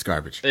it's not. It's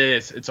garbage. It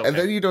is. It's okay. And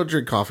then you don't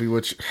drink coffee,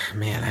 which,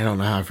 man, I don't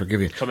know how I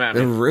forgive you. Come at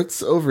the me.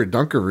 Ritz over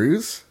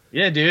Dunkaroos?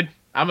 Yeah, dude.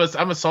 I'm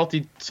a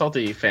salty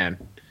fan.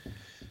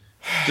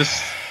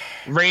 Just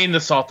rain the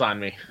salt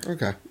on me.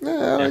 Okay.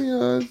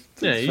 Yeah,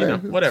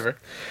 whatever.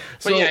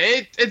 But So-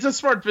 it's a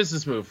smart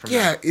business move from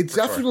Yeah, them, it for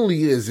sure.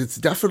 definitely is. It's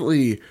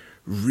definitely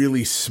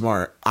really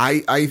smart.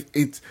 I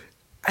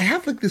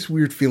have like this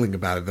weird feeling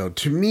about it though.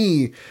 To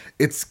me,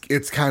 it's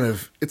kind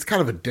of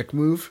a dick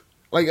move.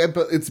 Like,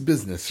 but it's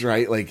business,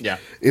 right? Like, Yeah.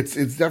 it's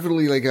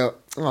definitely like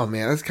oh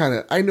man, that's kind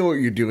of, I know what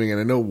you're doing and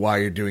I know why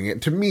you're doing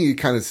it. To me, it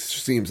kind of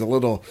seems a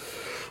little,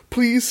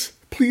 please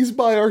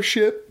buy our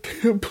shit,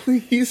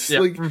 please. Yeah.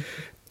 Like,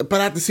 but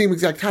at the same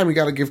exact time, we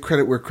got to give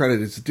credit where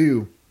credit is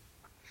due.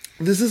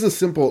 This is a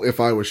simple if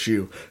I was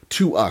you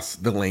to us,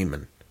 the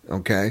layman.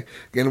 Okay?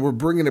 Again, we're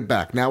bringing it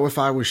back. Now, if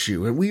I was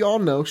Shu, and we all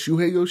know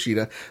Shuhei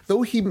Yoshida,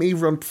 though he may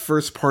run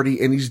first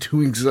party and he's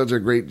doing such a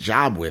great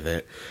job with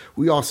it,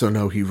 we also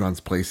know he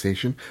runs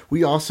PlayStation.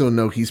 We also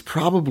know he's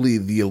probably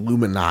the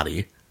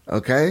Illuminati.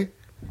 Okay?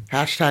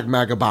 Hashtag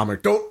MAGA bomber.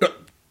 Don't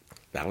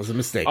That was a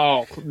mistake.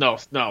 Oh, no.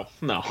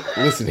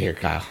 Listen here,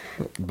 Kyle.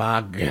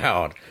 By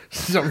God.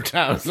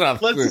 Sometimes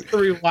Let's hit the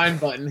rewind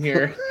button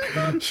here.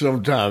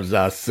 Sometimes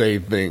I say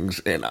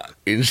things and I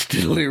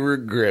instantly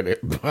regret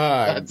it.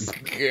 By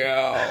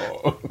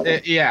God.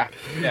 Yeah.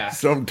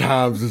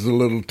 Sometimes it's a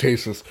little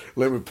tasteless.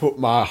 Let me put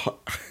my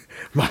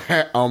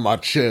hat on my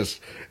chest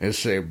and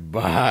say,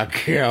 by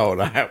God,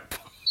 I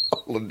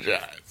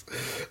apologize.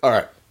 All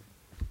right.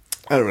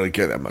 I don't really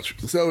care that much.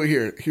 So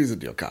here's the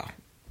deal, Kyle.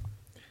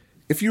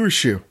 If you were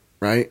Shu,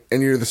 right,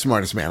 and you're the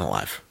smartest man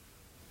alive,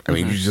 I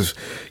mean,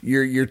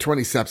 you're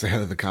 20 steps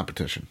ahead of the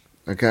competition,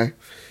 okay?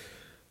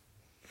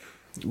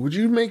 Would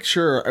you make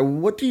sure,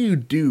 what do you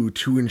do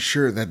to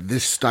ensure that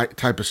this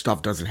type of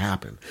stuff doesn't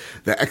happen?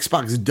 That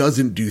Xbox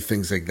doesn't do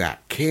things like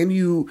that? Can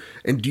you,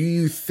 and do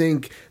you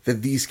think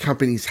that these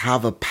companies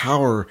have a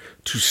power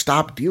to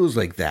stop deals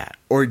like that?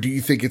 Or do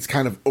you think it's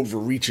kind of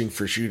overreaching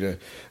for Shu to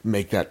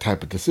make that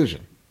type of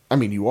decision? I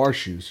mean, you are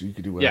Shu, so you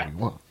can do whatever you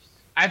want.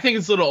 I think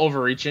it's a little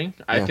overreaching.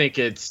 Yeah. I think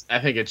it's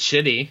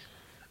shitty.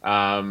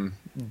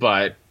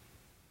 But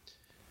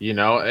you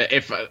know,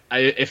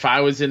 if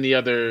I was on the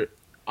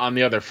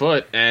other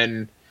foot,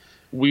 and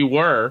we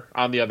were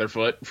on the other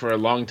foot for a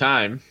long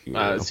time,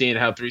 seeing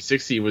how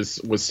 360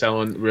 was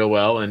selling real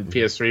well and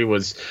PS3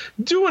 was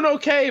doing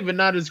okay, but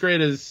not as great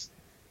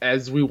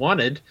as we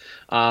wanted.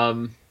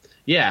 I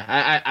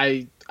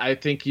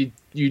think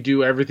you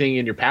do everything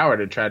in your power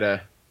to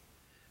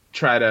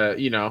try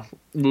to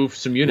move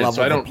some units. Level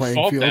so I don't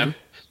fault field. them.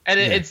 And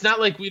it's not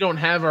like we don't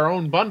have our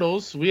own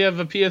bundles. We have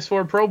a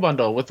PS4 Pro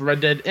bundle with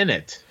Red Dead in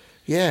it.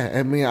 Yeah,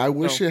 I mean, I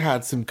wish it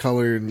had some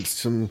color and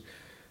some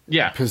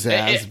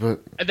pizzazz,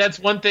 but that's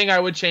one thing I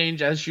would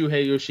change as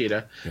Shuhei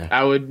Yoshida. Yeah.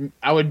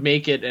 I would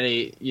make it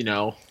a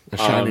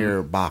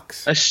shinier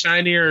box, a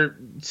shinier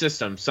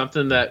system,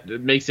 something that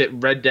makes it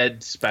Red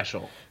Dead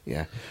special.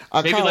 Yeah,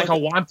 maybe like a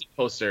wanted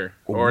poster,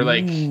 or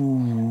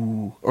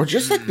or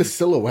just like the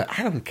silhouette.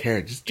 I don't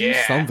care. Just do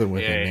something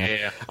with it, man.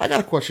 Yeah. I got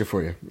a question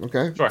for you.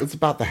 Okay, sure. It's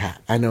about the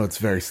hat. I know it's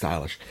very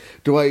stylish.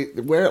 Do I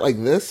wear it like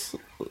this,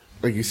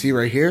 like you see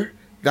right here?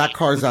 That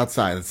car's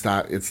outside. It's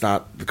not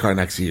the car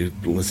next to you.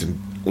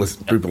 Listen,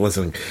 people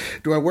listening.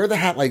 Do I wear the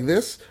hat like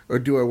this, or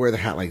do I wear the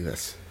hat like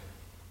this?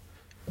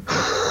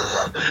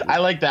 I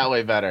like that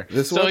way better.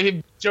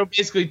 Joe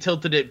basically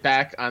tilted it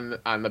back on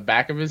the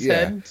back of his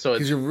head, so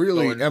because it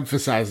really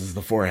emphasizes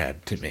the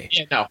forehead to me.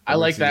 Yeah, no, I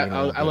like that.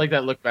 I like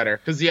that look better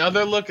because the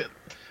other look,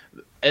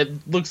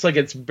 it looks like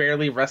it's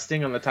barely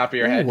resting on the top of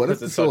your head. What is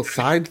this little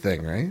side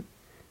thing, right?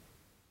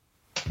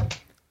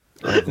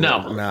 No,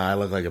 I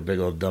look like a big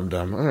old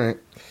dum-dum. All right.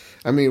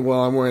 I mean,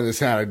 while I'm wearing this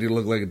hat, I do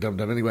look like a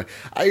dum-dum. Anyway,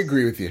 I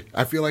agree with you.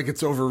 I feel like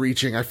it's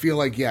overreaching. I feel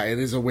like, it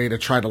is a way to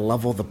try to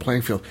level the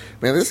playing field.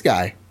 Man, this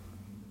guy...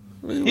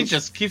 He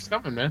just keeps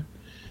coming, man.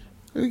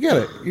 You get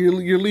it.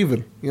 You're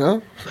leaving, you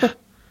know?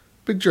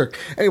 Big jerk.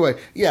 Anyway,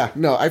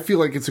 I feel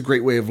like it's a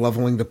great way of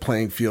leveling the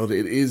playing field.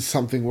 It is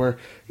something where,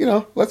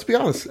 let's be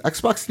honest,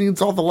 Xbox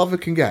needs all the love it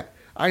can get.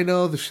 I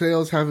know the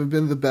sales haven't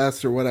been the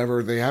best or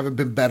whatever. They haven't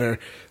been better.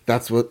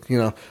 That's what,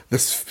 the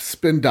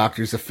spin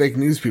doctors, the fake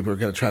news people are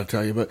going to try to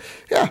tell you. But,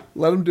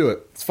 let them do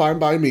it. It's fine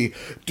by me.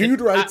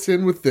 Dude writes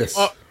in with this.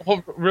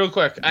 Real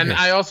quick. And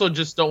I also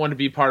just don't want to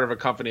be part of a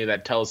company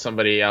that tells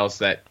somebody else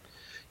that,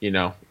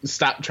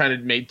 stop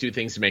trying to do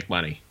things to make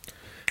money.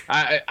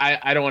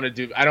 I don't want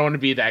to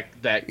be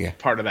that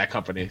part of that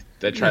company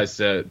that tries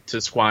to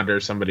squander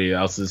somebody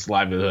else's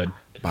livelihood.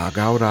 By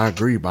God, I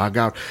agree. By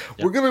God,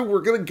 we're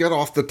gonna get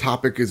off the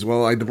topic as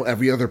well. I know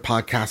every other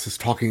podcast is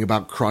talking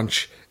about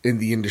crunch in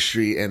the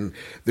industry, and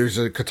there's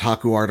a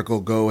Kotaku article.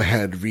 Go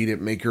ahead, read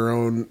it, make your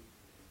own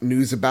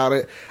news about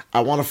it. I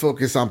want to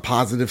focus on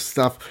positive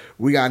stuff.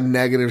 We got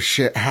negative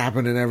shit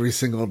happening every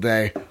single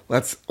day.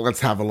 Let's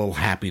have a little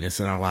happiness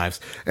in our lives.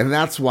 And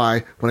that's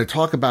why when I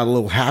talk about a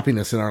little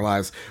happiness in our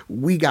lives,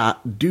 we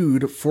got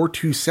Dude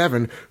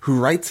 427 who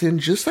writes in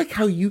just like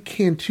how you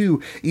can too,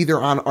 either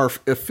on our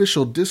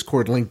official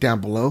Discord link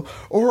down below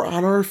or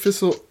on our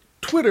official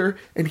Twitter,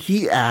 and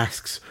he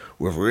asks,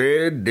 with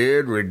Red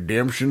Dead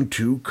Redemption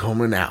 2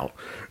 coming out,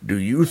 do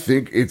you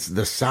think it's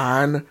the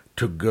sign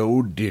to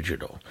go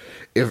digital?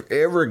 If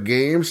every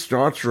game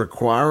starts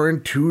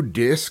requiring 2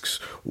 discs,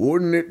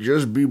 wouldn't it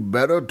just be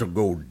better to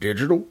go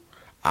digital?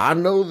 I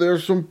know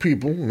there's some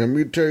people, let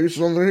me tell you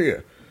something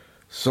here,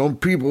 some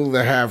people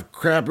that have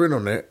crap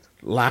internet,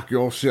 like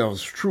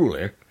yourselves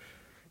truly,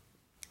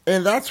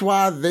 and that's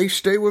why they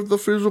stay with the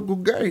physical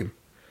game.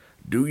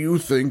 Do you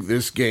think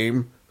this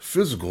game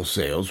physical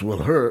sales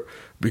will hurt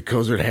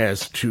because it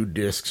has 2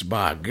 discs?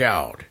 By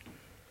God.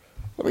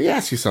 Let me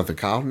ask you something,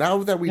 Kyle. Now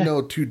that we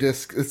know 2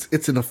 discs,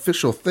 it's an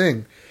official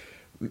thing.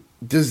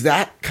 Does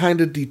that kind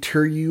of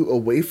deter you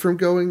away from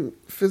going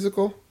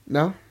physical?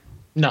 No?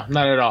 No,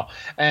 not at all.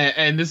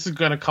 And this is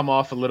going to come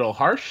off a little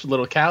harsh, a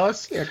little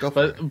callous. Yeah, go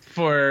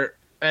for it.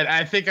 And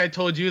I think I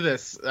told you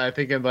this, I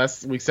think in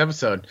last week's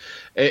episode.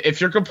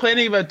 If you're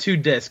complaining about 2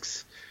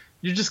 discs,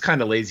 you're just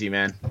kind of lazy,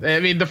 man. I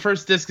mean, the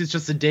first disc is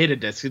just a data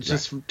disc. It's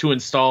just to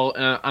install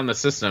on the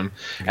system.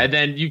 And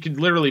then you can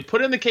literally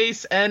put it in the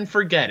case and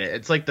forget it.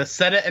 It's like the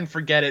set it and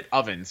forget it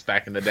ovens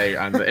back in the day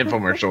on the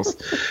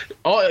infomercials.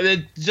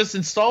 Just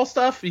install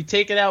stuff, you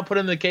take it out, put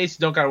it in the case,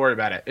 you don't got to worry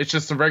about it. It's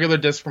just a regular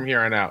disc from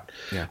here on out.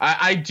 Yeah.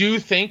 I do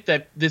think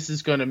that this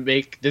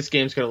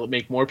game's going to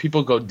make more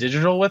people go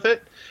digital with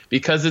it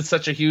because it's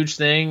such a huge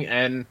thing.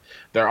 And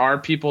there are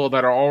people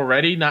that are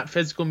already not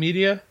physical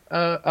media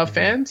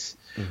fans.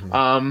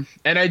 Mm-hmm.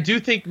 And I do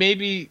think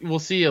maybe we'll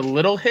see a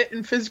little hit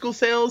in physical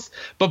sales,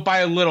 but by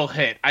a little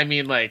hit, I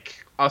mean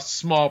like a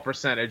small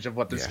percentage of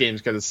what this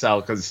game's going to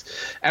sell, because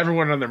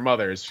everyone and their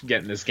mother is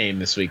getting this game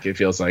this week, it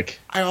feels like.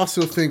 I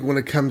also think when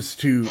it comes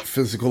to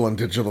physical and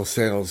digital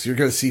sales, you're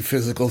going to see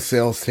physical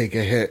sales take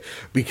a hit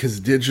because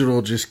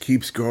digital just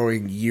keeps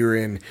growing year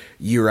in,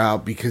 year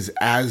out, because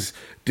as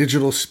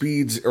digital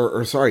speeds,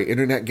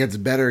 internet gets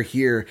better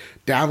here,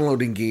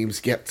 downloading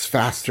games gets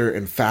faster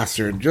and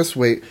faster. And just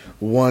wait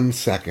 1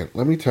 second.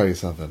 Let me tell you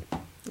something.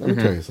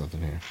 Tell you something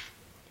here.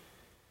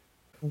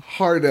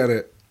 Hard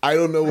edit. I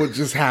don't know what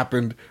just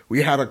happened.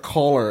 We had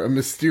a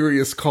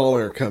mysterious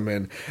caller come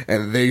in,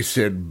 and they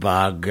said,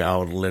 by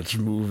God, let's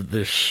move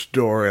this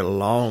story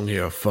along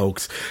here,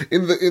 folks.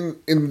 In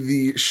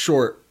the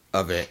short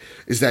of it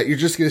is that you're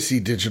just going to see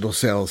digital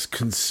sales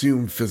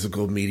consume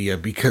physical media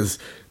because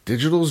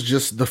digital's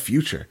just the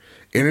future.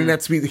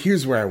 Internet speed,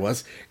 here's where I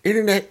was.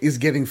 Internet is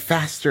getting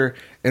faster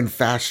and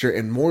faster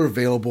and more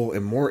available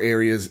in more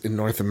areas in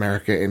North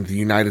America and the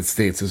United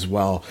States as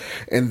well.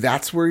 And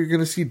that's where you're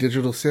going to see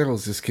digital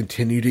sales just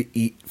continue to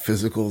eat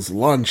physical's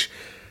lunch.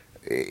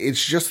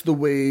 It's just the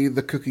way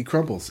the cookie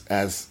crumbles,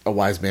 as a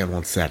wise man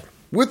once said.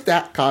 With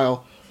that,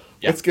 Kyle,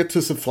 let's get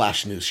to some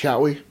Flash news,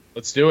 shall we?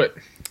 Let's do it.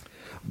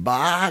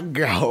 By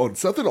God,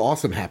 something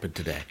awesome happened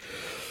today.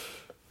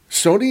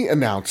 Sony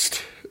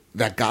announced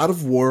that God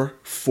of War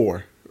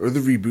 4, or the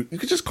reboot, I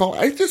just call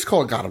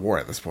it God of War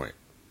at this point.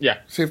 Yeah.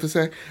 Safe to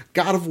say.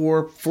 God of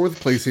War for the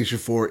PlayStation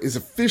 4 is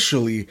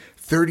officially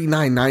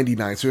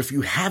 $39.99. So if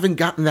you haven't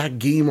gotten that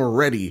game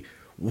already,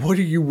 what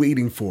are you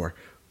waiting for?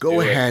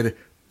 Go ahead,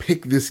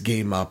 pick this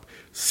game up.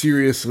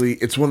 Seriously,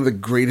 it's one of the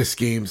greatest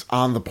games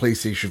on the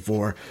PlayStation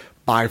 4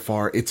 by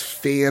far. It's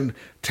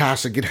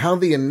fantastic. And how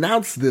they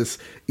announce this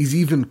is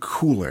even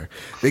cooler.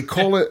 They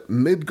call it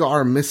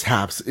Midgar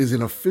Mishaps is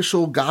an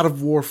official God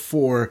of War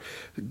 4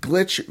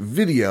 glitch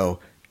video.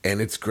 And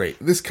it's great.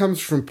 This comes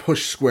from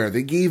Push Square.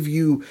 They gave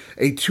you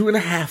a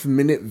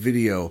 2.5-minute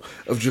video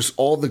of just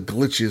all the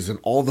glitches and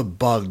all the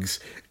bugs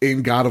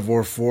in God of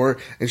War 4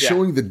 and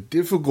showing the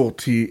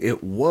difficulty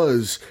it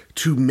was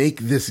to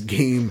make this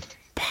game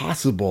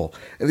possible.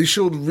 And they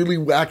showed really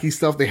wacky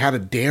stuff. They had a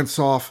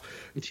dance-off.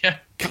 Yeah.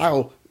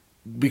 Kyle,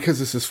 because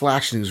this is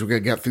Flash News, we're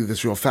going to get through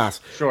this real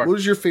fast. Sure. What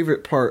was your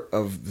favorite part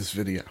of this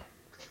video?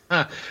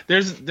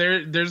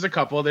 There's a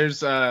couple.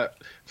 This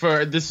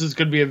is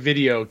going to be a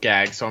video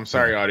gag, so I'm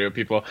sorry, audio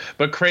people.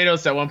 But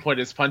Kratos at one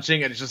point is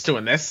punching and it's just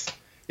doing this.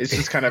 It's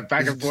just kind of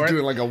back and forth.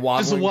 Doing like a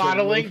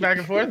waddling back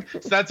and forth.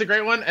 So that's a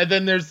great one. And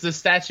then there's the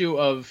statue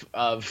of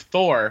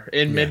Thor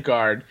in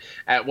Midgard.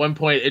 At one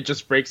point, it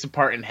just breaks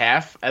apart in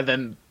half, and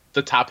then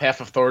the top half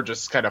of Thor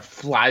just kind of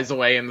flies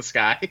away in the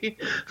sky,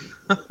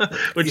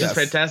 which is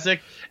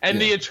fantastic.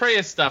 And the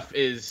Atreus stuff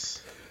is...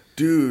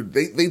 Dude,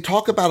 they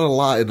talk about it a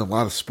lot in a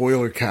lot of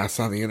spoiler casts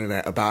on the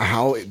internet about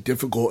how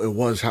difficult it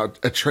was, how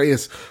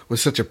Atreus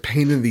was such a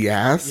pain in the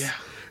ass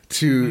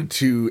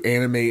to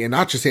animate, and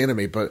not just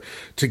animate, but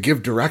to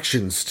give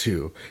directions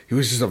to. He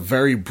was just a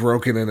very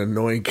broken and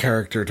annoying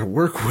character to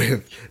work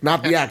with.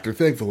 Not the actor,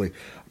 thankfully.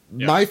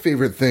 Yeah. My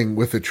favorite thing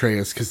with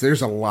Atreus, because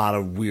there's a lot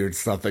of weird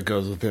stuff that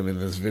goes with him in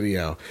this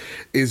video,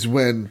 is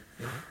when...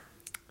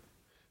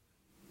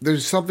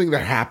 there's something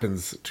that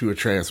happens to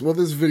Atreus. Well,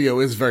 this video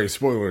is very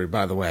spoilery,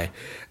 by the way.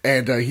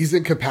 And he's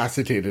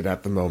incapacitated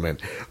at the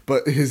moment.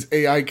 But his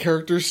AI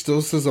character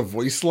still says a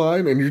voice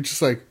line, and you're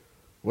just like,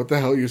 what the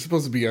hell? You're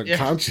supposed to be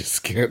unconscious,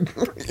 kid.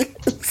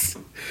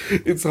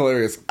 It's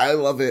hilarious. I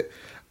love it.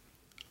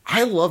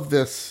 I love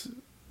this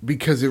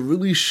because it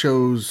really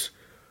shows...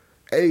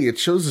 it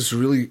shows this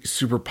really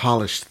super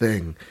polished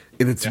thing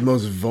in its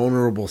most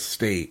vulnerable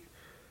state.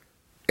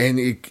 And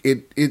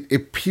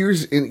it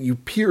peers in, you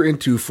peer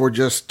into for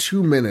just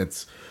 2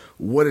 minutes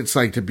what it's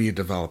like to be a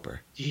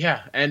developer.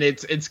 Yeah, and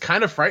it's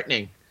kind of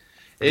frightening.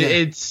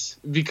 It's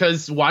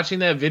because watching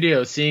that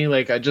video, seeing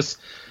like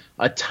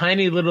a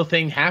tiny little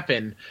thing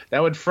happen,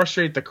 that would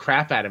frustrate the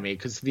crap out of me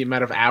because the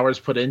amount of hours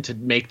put in to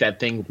make that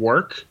thing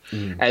work,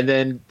 and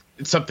then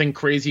something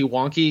crazy,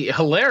 wonky,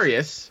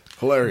 hilarious,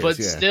 but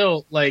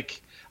still,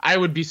 like, I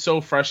would be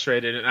so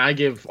frustrated, and I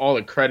give all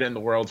the credit in the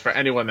world for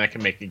anyone that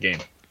can make a game.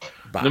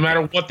 No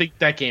matter what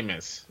that game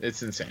is.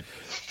 It's insane.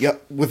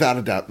 Yep, without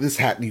a doubt. This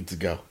hat needs to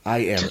go. I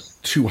am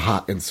too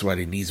hot and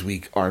sweaty. Knees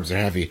weak. Arms are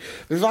heavy.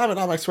 There's vomit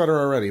on my sweater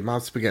already.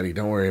 Mom's spaghetti.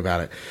 Don't worry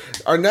about it.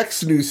 Our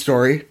next news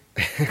story,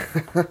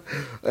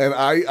 and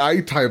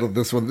I titled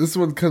this one. This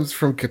one comes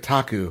from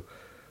Kotaku.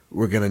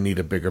 We're going to need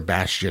a bigger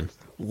Bastion.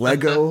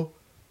 Lego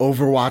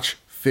Overwatch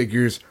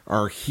figures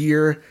are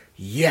here.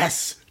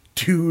 Yes,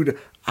 Dude,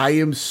 I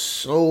am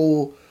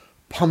so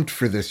pumped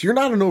for this. You're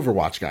not an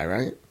Overwatch guy,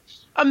 right?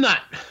 I'm not.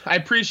 I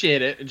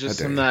appreciate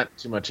it. I'm not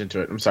too much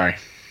into it. I'm sorry.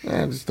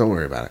 Just don't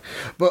worry about it.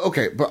 But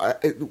okay,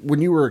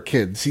 when you were a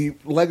kid, see,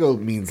 Lego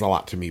means a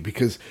lot to me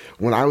because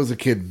when I was a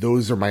kid,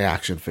 those are my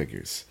action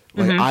figures.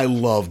 Like, I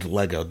loved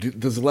Lego.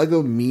 Does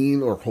Lego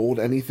mean or hold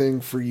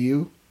anything for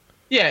you?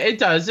 Yeah, it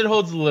does. It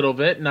holds a little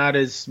bit. Not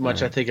as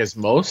much, I think, as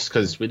most,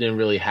 because we didn't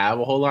really have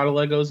a whole lot of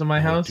Legos in my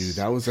house. Dude,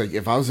 that was like,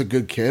 if I was a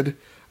good kid,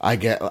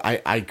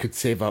 I could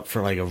save up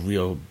for like a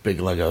real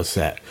big Lego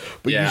set.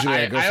 But usually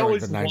I go for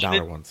like the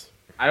 $9 ones.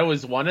 I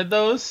always wanted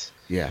those.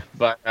 Yeah.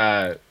 But,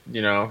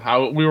 we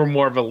were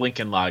more of a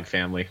Lincoln Log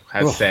family,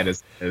 as sad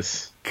as it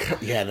is.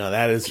 Yeah, no,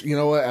 that is, you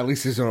know what? At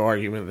least there's no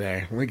argument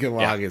there. Lincoln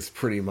Log is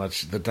pretty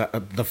much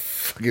the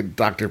fucking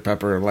Dr.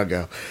 Pepper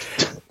Lego.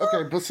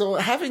 Okay, but so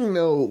having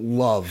no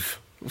love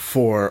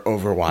for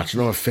Overwatch,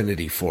 no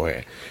affinity for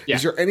it,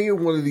 is there any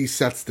one of these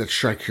sets that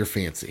strike your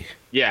fancy?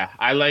 Yeah,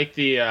 I like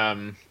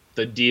the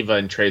D.Va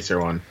and Tracer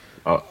one.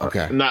 Oh,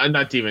 okay.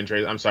 Not D.Va and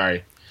Tracer, I'm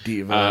sorry.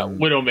 D.Va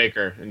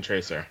Widowmaker and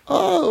Tracer.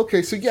 Oh,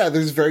 okay. So yeah,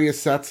 there's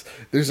various sets.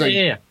 There's like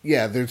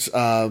there's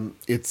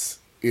it's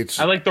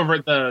I like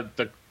the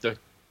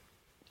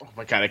oh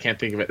my god, I can't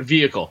think of it.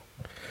 Vehicle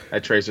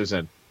that Tracer's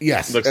in.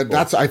 Yes, and cool.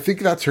 I think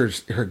that's her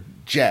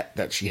jet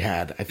that she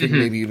had. I think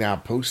maybe now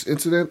post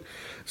incident.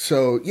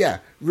 So yeah,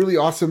 really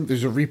awesome.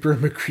 There's a Reaper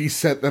and McCree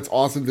set that's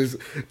awesome.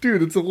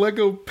 It's a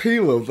Lego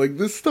payload. Like,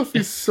 this stuff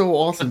is so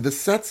awesome. The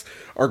sets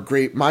are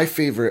great. My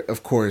favorite,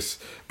 of course,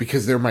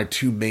 because they're my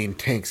two main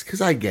tanks,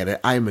 because I get it,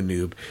 I'm a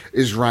noob,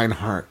 is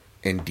Reinhardt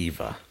and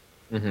D.Va.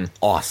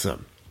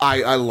 Awesome.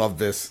 I love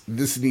this.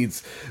 This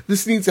needs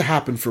to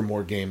happen for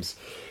more games.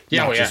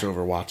 Not just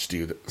Overwatch,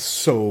 dude.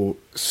 So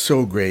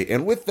great.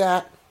 And with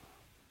that,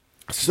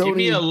 Sony, give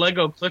me a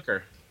Lego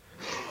clicker.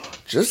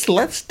 Just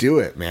let's do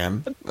it,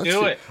 man. Let's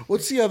do it.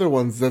 What's the other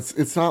ones?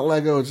 It's not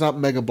Lego. It's not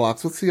Mega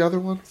Bloks. What's the other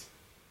ones?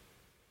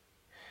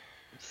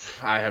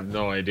 I have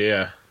no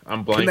idea.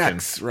 I'm blanking.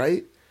 K'NEX,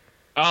 right?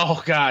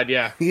 Oh God,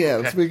 yeah. Yeah,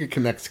 let's make a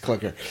K'NEX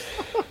clicker.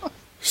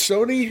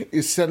 Sony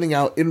is sending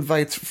out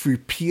invites for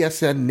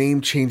PSN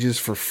name changes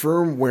for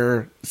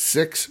firmware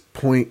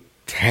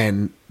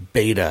 6.10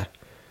 beta.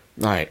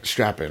 All right,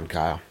 strap in,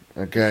 Kyle.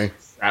 Okay.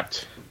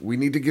 Strapped. We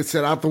need to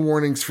set out the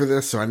warnings for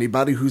this, so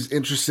anybody who's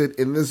interested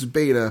in this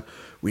beta,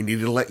 we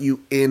need to let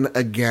you in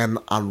again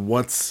on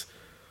what's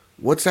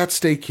at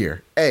stake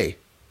here. A,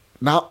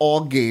 not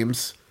all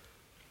games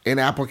and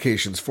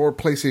applications for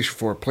PlayStation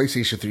 4,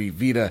 PlayStation 3,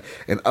 Vita,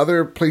 and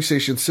other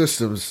PlayStation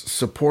systems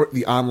support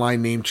the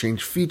online name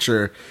change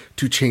feature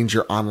to change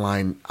your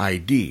online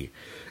ID.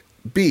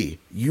 B,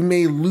 you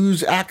may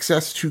lose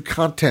access to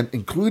content,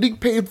 including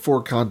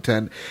paid-for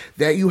content,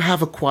 that you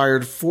have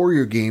acquired for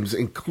your games,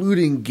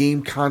 including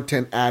game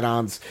content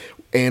add-ons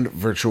and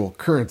virtual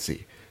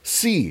currency.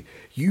 C,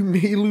 you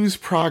may lose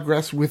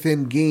progress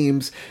within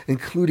games,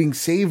 including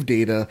save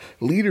data,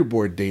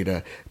 leaderboard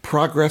data,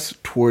 progress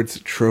towards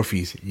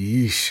trophies.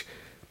 Yeesh.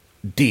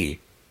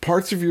 D,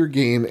 parts of your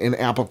game and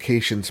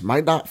applications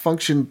might not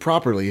function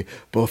properly,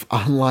 both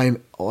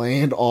online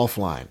and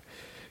offline.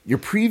 Your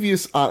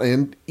previous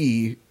and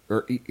E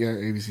or E,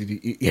 A B C D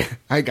E. Yeah,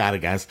 I got it,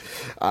 guys.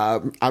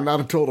 I'm not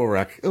a total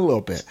wreck, a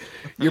little bit.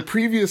 Your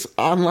previous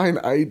online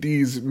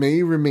IDs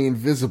may remain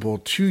visible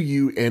to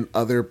you and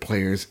other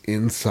players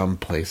in some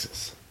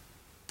places.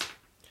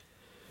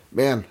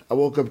 Man, I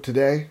woke up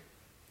today,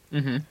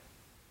 and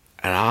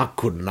I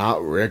could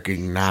not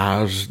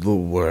recognize the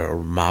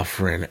world, my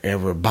friend.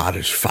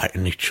 Everybody's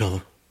fighting each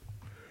other.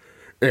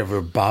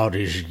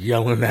 Everybody's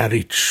yelling at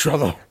each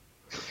other.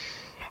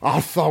 I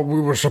thought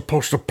we were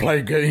supposed to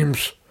play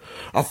games.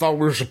 I thought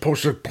we were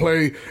supposed to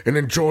play and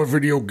enjoy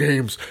video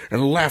games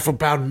and laugh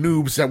about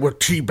noobs that were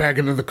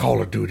teabagging in the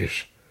Call of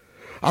Duties.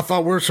 I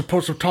thought we were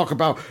supposed to talk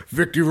about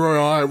victory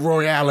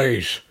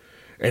royales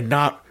and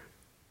not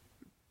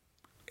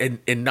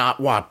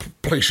why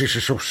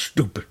PlayStation's so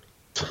stupid.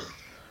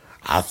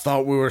 I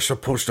thought we were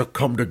supposed to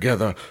come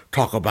together,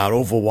 talk about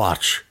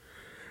Overwatch,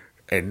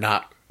 and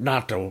not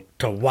to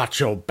watch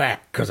your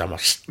back, because I'm a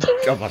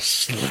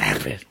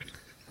slap it.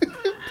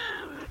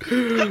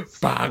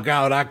 By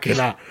God, I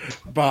cannot.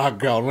 By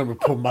God, let me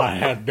put my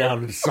hat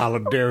down in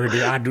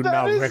solidarity. I do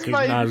not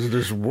recognize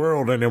this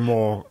world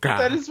anymore. God.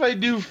 That is my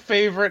new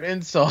favorite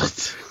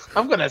insult.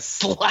 I'm gonna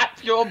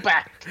slap your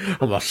back.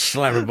 I'm gonna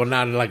slap it, but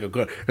not like a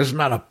good. It's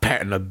not a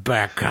pat in the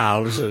back,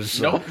 Kyle.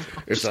 Nope.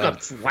 It's gonna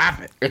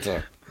slap it. It's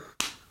a.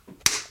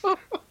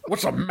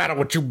 What's the matter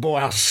with you, boy?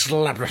 I'll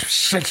slap the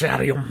sense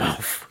out of your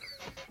mouth.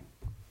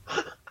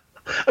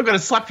 I'm gonna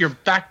slap your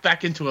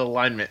back into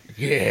alignment.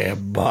 Yeah,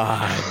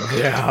 by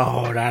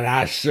God,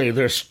 I say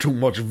there's too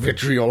much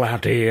vitriol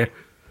out here.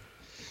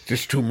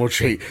 There's too much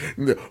hate.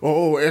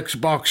 Oh,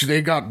 Xbox,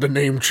 they got the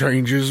name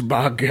changes,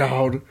 by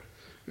God.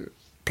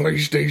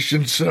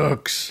 PlayStation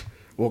sucks.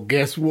 Well,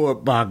 guess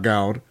what, by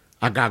God?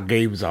 I got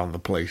games on the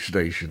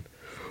PlayStation.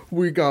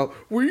 We got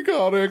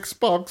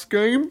Xbox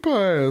Game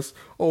Pass.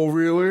 Oh,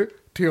 really?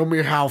 Tell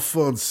me how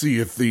fun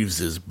Sea of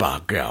Thieves is, by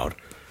God.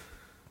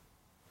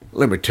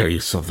 let me tell you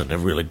something that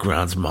really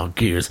grinds my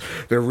gears,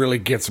 that really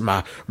gets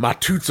my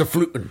toots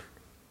a-fluting.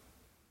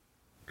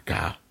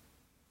 Kyle.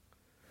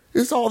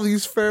 It's all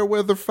these fair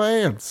weather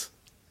fans.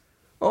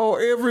 Oh,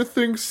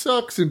 everything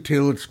sucks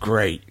until it's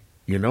great.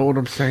 You know what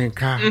I'm saying,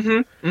 Kyle?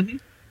 Mm-hmm. Mm-hmm.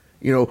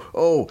 You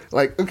know,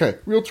 okay,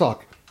 real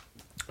talk.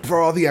 For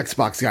all the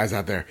Xbox guys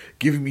out there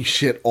giving me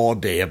shit all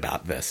day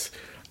about this,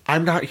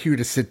 I'm not here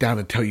to sit down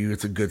and tell you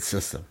it's a good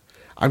system.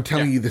 I'm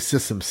telling you the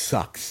system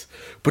sucks.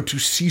 But to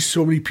see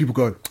so many people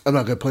going, I'm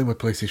not going to play my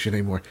PlayStation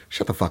anymore.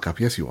 Shut the fuck up.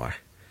 Yes, you are.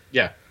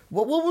 Yeah.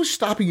 What was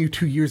stopping you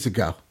 2 years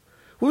ago?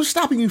 What was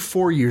stopping you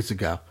 4 years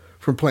ago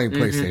from playing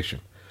PlayStation?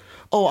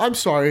 Oh, I'm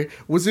sorry.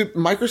 Was it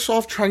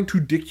Microsoft trying to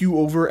dick you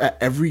over at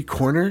every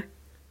corner?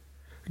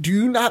 Do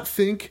you not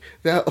think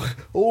that,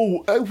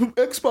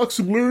 Xbox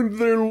learned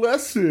their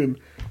lesson?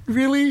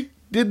 Really?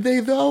 Did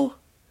they, though?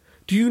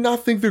 Do you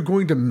not think they're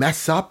going to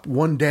mess up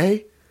one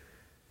day?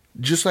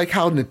 Just like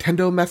how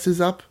Nintendo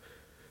messes up?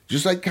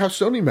 Just like how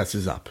Sony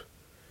messes up?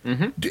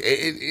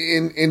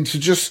 Mm-hmm. And to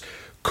just,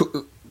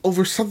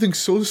 over something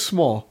so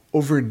small,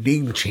 over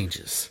name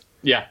changes.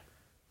 Yeah.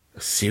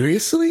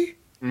 Seriously?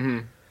 Mm-hmm.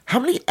 How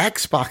many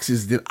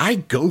Xboxes did I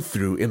go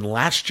through in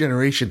last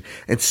generation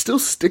and still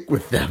stick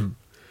with them?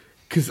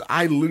 Because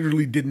I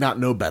literally did not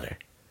know better.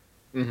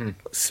 Mm-hmm.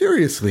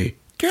 Seriously,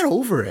 get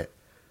over it.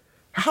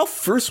 How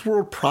first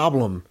world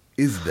problem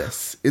is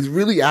this? It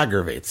really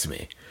aggravates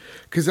me.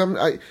 Because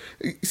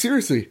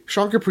seriously,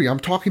 Sean Capri, I'm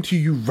talking to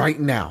you right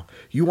now.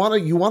 You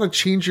wanna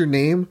change your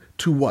name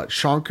to what?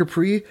 Sean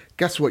Capri?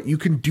 Guess what? You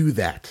can do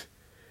that.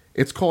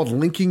 It's called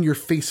linking your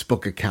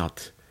Facebook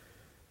account.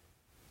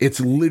 It's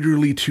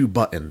literally 2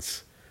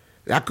 buttons.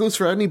 That goes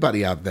for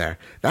anybody out there.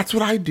 That's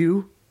what I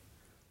do.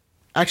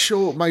 I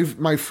show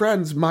my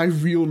friends my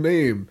real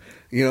name.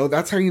 You know,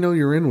 that's how you know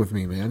you're in with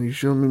me, man. You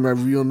show me my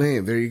real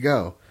name. There you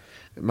go.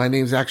 My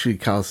name's actually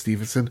Kyle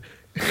Stevenson.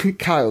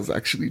 Kyle's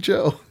actually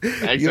Joe.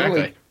 Exactly. You know,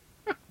 like,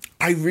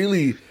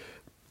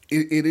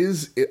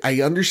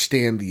 I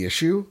understand the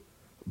issue,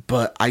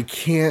 but I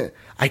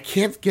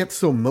can't get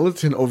so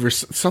militant over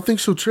something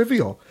so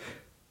trivial.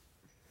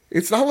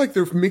 It's not like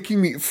they're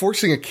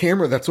forcing a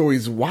camera that's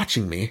always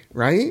watching me,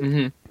 right?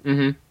 Mm-hmm.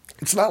 Mm-hmm.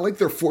 It's not like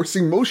they're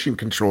forcing motion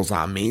controls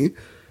on me,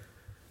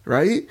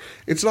 right?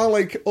 It's not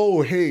like,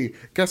 oh, hey,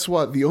 guess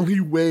what? The only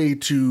way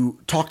to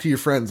talk to your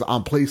friends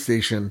on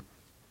PlayStation,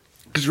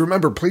 because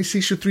remember,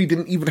 PlayStation 3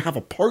 didn't even have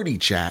a party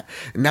chat,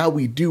 and now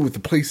we do with the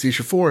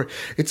PlayStation 4.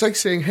 It's like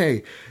saying,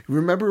 hey,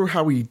 remember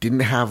how we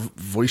didn't have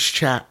voice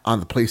chat on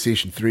the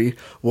PlayStation 3?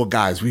 Well,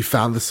 guys, we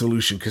found the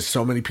solution because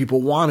so many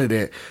people wanted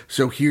it,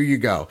 so here you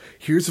go.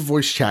 Here's a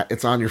voice chat.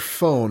 It's on your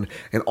phone,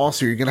 and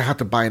also you're going to have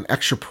to buy an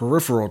extra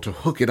peripheral to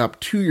hook it up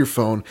to your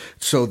phone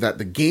so that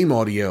the game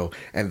audio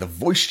and the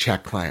voice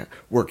chat client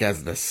work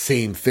as the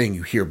same thing.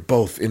 You hear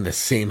both in the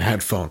same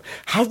headphone.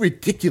 How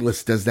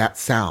ridiculous does that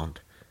sound?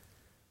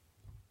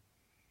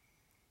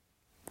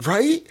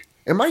 Right?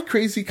 Am I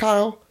crazy,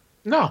 Kyle?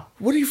 No.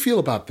 What do you feel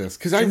about this?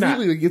 Because I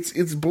really,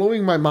 it's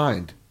blowing my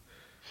mind.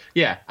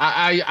 Yeah,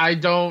 I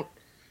don't.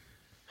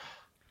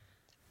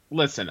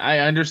 Listen, I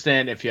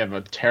understand if you have a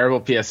terrible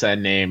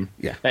PSN name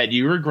that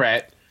you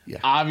regret. Yeah.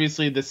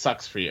 Obviously, this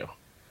sucks for you.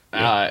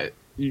 Yeah.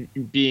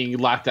 Being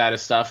locked out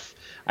of stuff.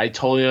 I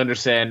totally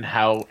understand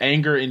how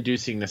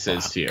anger-inducing this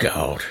is to you.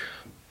 God.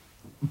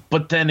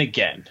 But then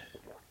again,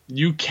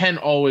 you can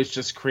always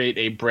just create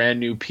a brand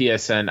new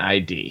PSN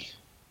ID.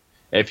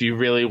 If you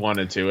really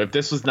wanted to. If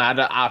this was not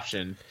an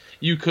option,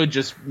 you could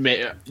just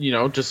make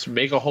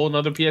a whole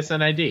nother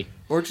PSN ID.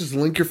 Or just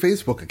link your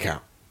Facebook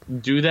account.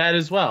 Do that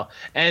as well.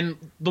 And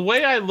the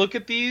way I look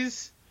at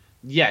these,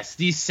 yes,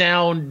 these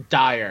sound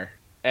dire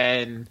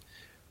and,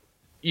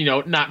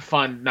 not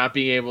fun, not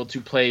being able to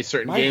play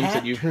certain games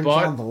that you've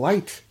bought. On the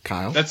light,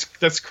 Kyle.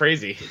 That's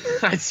crazy.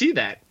 I see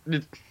that.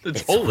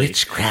 It's holy.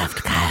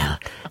 Witchcraft, Kyle.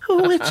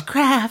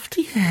 Witchcraft,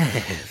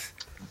 yes.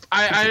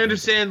 I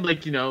understand,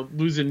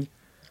 losing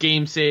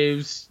game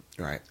saves,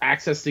 right?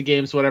 Access to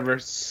games, whatever,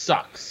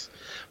 sucks.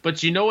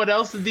 But you know what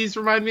else these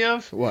remind me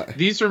of? What?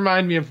 These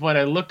remind me of when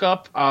I look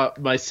up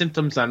my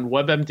symptoms on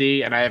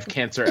WebMD and I have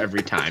cancer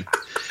every time.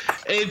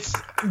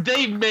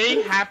 They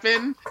may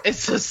happen.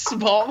 It's a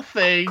small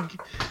thing.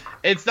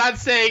 It's not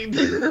saying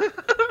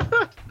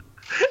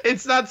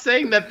it's not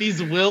saying that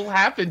these will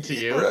happen to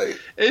you. Right.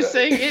 It's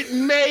saying it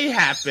may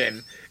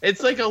happen.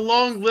 It's like a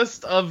long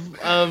list of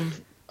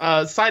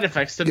side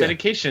effects to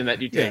medication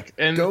that you take.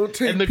 And don't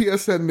take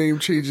PSN name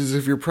changes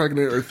if you're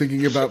pregnant or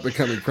thinking about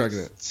becoming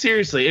pregnant.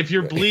 Seriously, if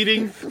you're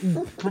bleeding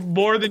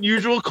more than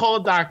usual, call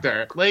a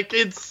doctor.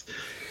 It's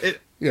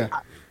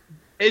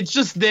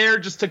just there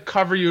just to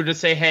cover you, to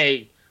say,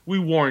 hey, we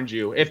warned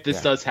you if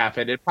this does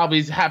happen. It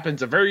probably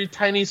happens a very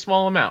tiny,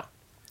 small amount.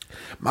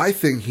 My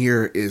thing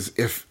here is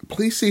if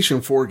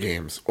PlayStation 4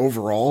 games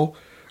overall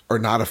are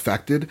not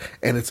affected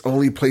and it's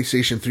only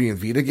PlayStation 3 and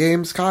Vita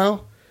games,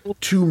 Kyle,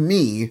 to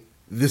me,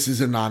 this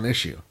is a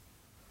non-issue.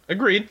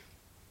 Agreed.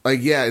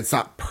 It's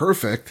not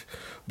perfect,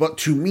 But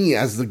to me,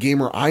 as the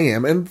gamer I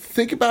am, and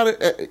think about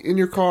it in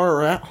your car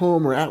or at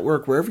home or at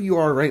work, wherever you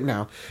are right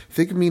now,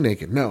 think of me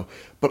naked. No.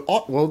 But,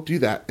 well, do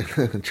that.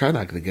 Try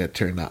not to get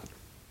turned on.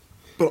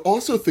 But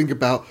also think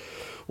about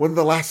when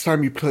the last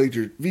time you played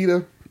your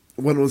Vita,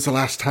 when was the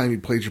last time you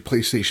played your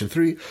PlayStation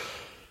 3?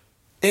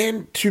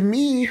 And to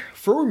me,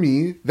 for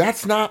me,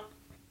 that's not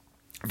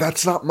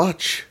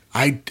much.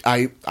 I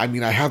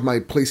mean, I have my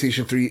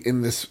PlayStation 3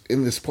 in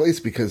this place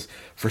because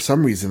for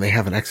some reason they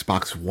have an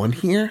Xbox One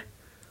here.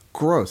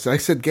 Gross. And I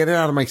said, get it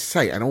out of my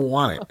sight. I don't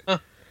want it.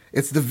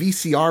 It's the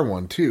VCR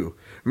one, too.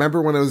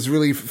 Remember when it was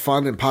really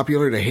fun and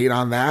popular to hate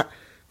on that?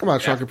 Come on,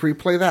 Sean Capri,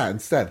 play that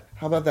instead.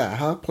 How about that,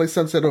 huh? Play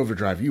Sunset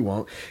Overdrive. You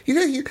won't.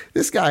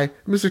 This guy,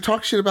 Mr.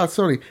 Talk Shit About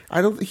Sony,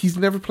 he's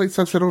never played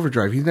Sunset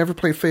Overdrive. He's never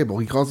played Fable.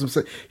 He calls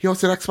himself, he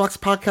hosts an Xbox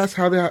podcast.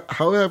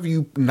 How have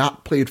you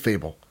not played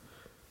Fable?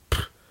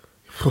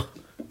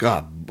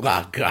 God.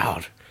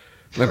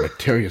 Let me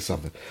tell you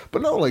something.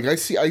 But no, like, I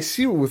see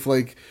it with,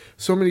 like,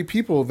 so many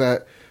people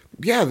that,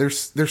 yeah, they're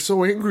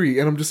so angry.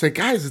 And I'm just like,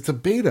 guys, it's a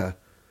beta.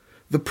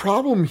 The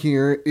problem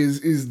here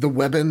is the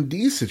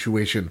WebMD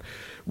situation.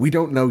 We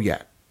don't know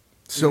yet.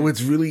 So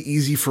it's really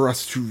easy for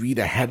us to read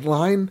a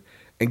headline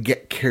and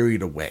get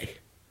carried away.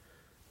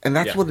 And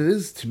that's what it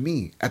is to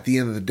me at the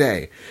end of the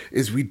day,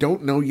 is we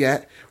don't know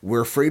yet.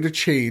 We're afraid of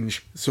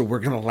change, so we're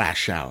going to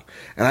lash out.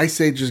 And I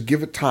say just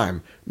give it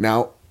time.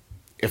 Now,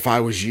 if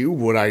I was you,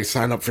 would I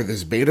sign up for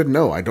this beta?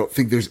 No, I don't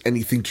think there's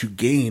anything to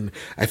gain.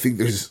 I think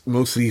there's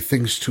mostly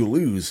things to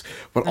lose.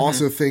 But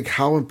also think,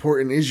 how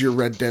important is your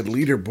Red Dead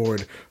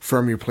leaderboard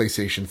from your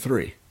PlayStation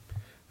 3?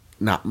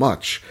 Not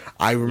much.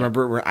 I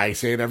remember where I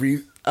say it every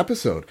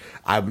episode.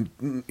 I'm,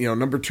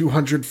 number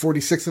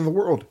 246 in the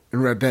world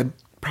in Red Dead.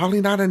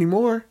 Probably not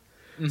anymore.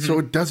 So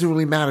it doesn't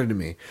really matter to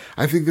me.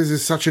 I think this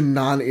is such a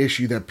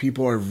non-issue that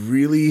people are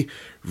really,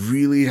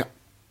 really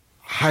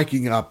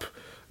hiking up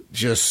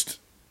just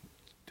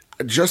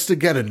to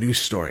get a news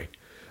story.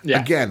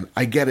 Yeah. Again,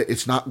 I get it.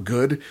 It's not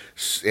good.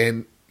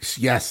 And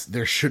yes,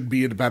 there should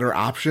be a better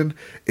option.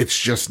 It's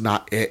just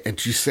not it. And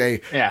to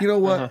say, you know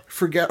what?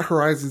 Forget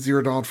Horizon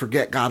Zero Dawn.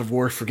 Forget God of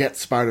War. Forget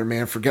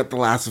Spider-Man. Forget The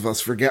Last of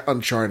Us. Forget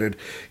Uncharted.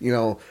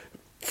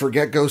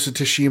 Forget Ghost of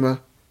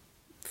Tsushima.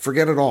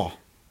 Forget it all.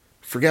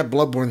 Forget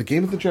Bloodborne, the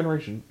game of the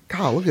generation.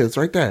 God, look at it. It's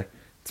right there.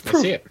 It's proof.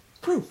 I see it.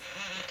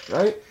 Proof.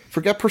 Right?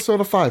 Forget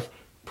Persona 5.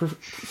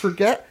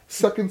 Forget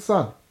Second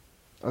Son.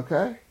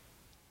 Okay?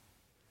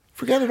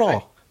 Forget it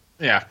all.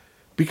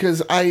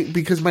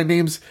 Because my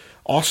name's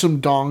Awesome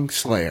Dong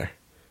Slayer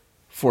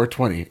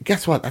 420.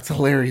 Guess what? That's a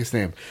hilarious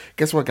name.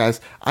 Guess what, guys?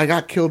 I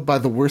got killed by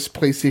the worst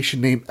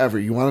PlayStation name ever.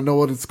 You want to know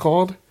what it's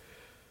called?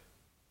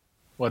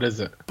 What is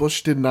it?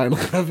 Bush did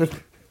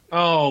 9/11.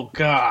 Oh,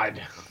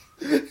 God.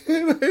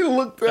 And I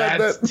looked at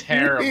That's that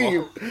terrible.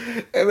 Name,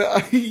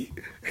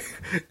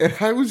 and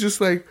I was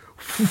just like,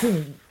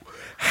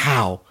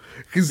 how?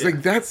 Because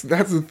that's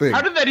the thing.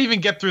 How did that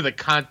even get through the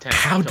content?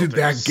 How did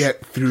that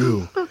get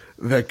through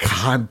the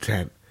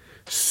content?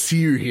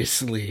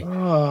 Seriously.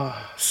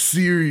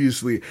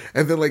 Seriously.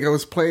 And then, like, I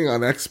was playing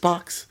on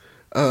Xbox.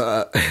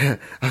 I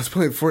was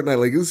playing Fortnite,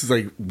 like, this is,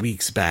 like,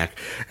 weeks back.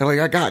 And, like,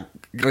 I got,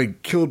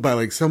 like, killed by,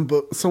 like,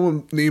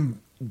 someone named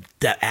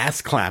that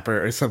Ass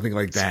Clapper or something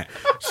like that.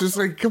 It's just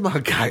like, come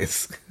on,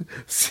 guys.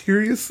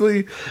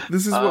 Seriously?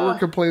 This is what we're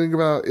complaining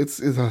about?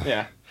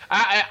 Yeah.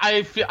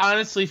 I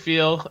honestly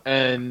feel,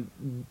 and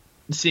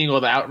seeing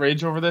all the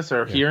outrage over this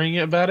or hearing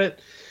about it,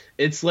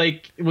 it's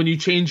like when you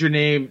change your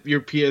name,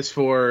 your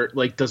PS4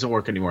 like doesn't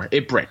work anymore.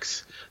 It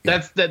bricks.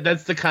 Yeah.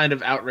 That's the kind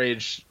of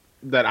outrage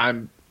that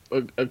I'm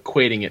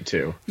equating it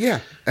to.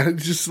 Yeah, and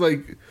it's just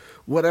like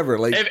whatever.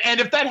 Like,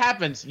 if that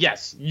happens,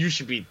 yes, you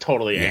should be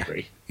totally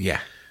angry. Yeah.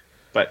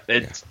 But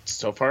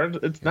so far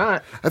it's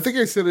not. I think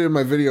I said it in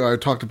my video. I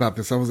talked about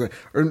this. I was like,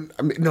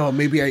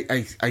 maybe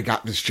I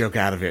got this joke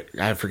out of it.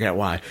 I forget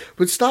why.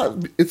 But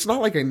it's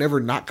not like I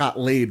never not got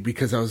laid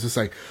because I was just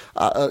like,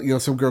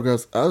 some girl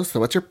goes, oh, so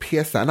what's your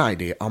PSN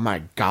ID? Oh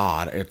my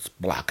God, it's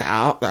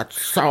blackout.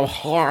 That's so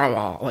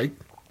horrible. Like,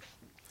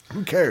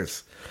 who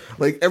cares?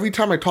 Like, every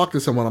time I talk to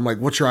someone, I'm like,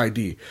 what's your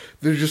ID?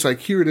 They're just like,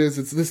 here it is.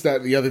 It's this, that,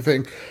 and the other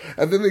thing.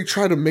 And then they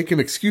try to make an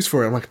excuse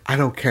for it. I'm like, I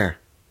don't care.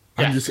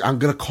 I'm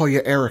going to call you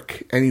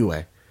Eric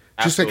anyway.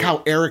 Absolutely. Just like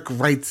how Eric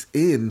writes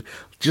in,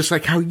 just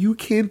like how you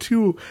can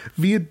too,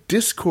 via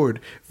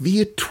Discord,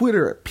 via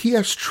Twitter,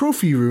 PS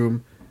Trophy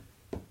Room,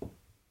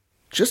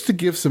 just to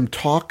give some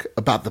talk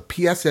about the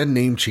PSN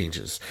name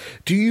changes.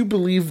 Do you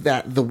believe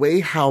that the way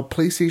how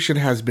PlayStation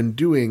has been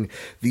doing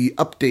the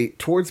update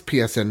towards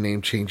PSN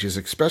name changes,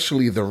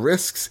 especially the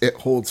risks it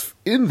holds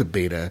in the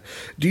beta,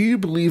 do you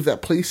believe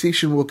that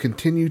PlayStation will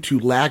continue to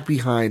lag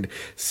behind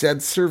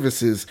said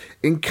services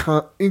in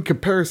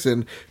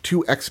comparison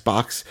to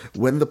Xbox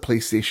when the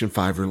PlayStation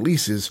 5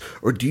 releases,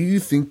 or do you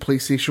think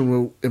PlayStation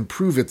will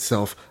improve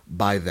itself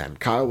by then?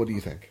 Kyle, what do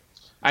you think?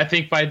 I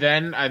think by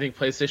then,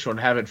 PlayStation would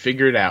have it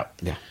figured out.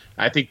 Yeah.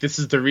 I think this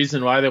is the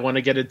reason why they want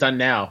to get it done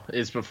now,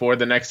 is before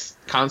the next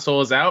console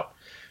is out.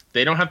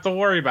 They don't have to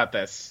worry about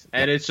this.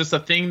 And it's just a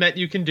thing that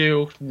you can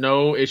do,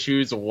 no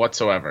issues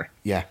whatsoever.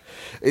 Yeah.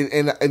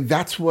 And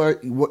that's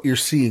what you're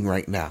seeing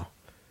right now.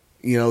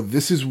 You know,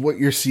 this is what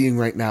you're seeing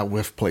right now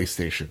with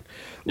PlayStation.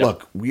 Yep.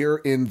 Look, we're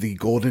in the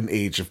golden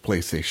age of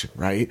PlayStation,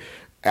 right?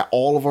 At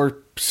all of our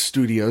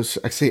studios,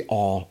 I say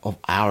all of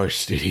our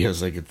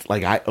studios, like it's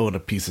like I own a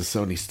piece of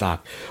Sony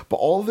stock, but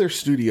all of their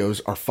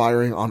studios are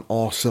firing on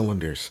all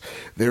cylinders.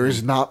 There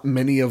is not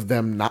many of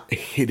them not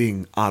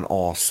hitting on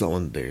all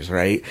cylinders,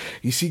 right?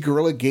 You see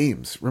Guerrilla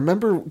Games.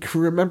 Remember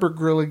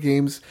Guerrilla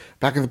Games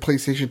back in the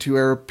PlayStation 2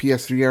 era,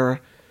 PS3 era,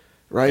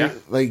 right? Yeah.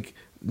 Like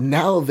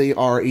now they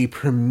are a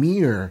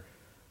premier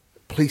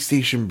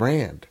PlayStation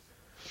brand.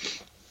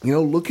 You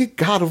know, look at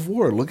God of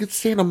War. Look at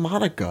Santa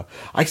Monica.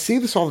 I say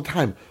this all the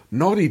time.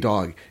 Naughty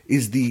Dog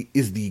is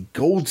the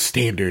gold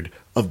standard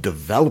of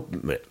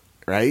development,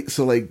 right?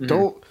 So like,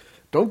 don't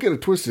get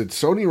it twisted.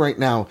 Sony right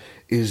now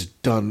is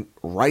done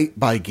right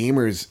by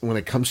gamers when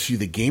it comes to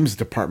the games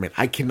department.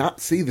 I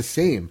cannot say the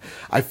same.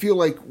 I feel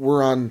like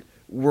we're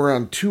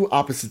on two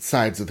opposite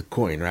sides of the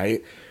coin,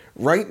 right?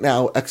 Right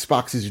now,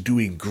 Xbox is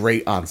doing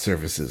great on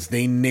services.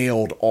 They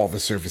nailed all the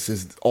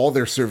services. All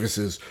their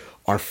services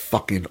are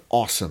fucking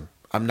awesome.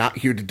 I'm not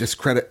here to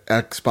discredit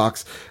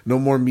Xbox. No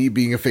more me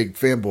being a fake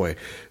fanboy.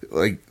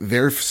 Like,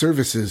 their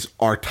services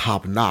are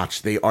top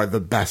notch. They are the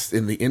best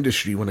in the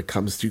industry when it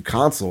comes to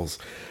consoles.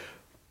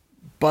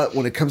 But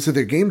when it comes to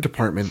their game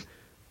department,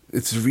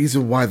 it's the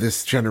reason why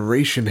this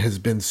generation has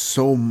been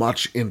so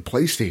much in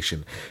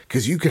PlayStation.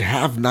 Because you could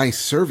have nice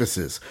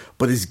services,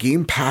 but is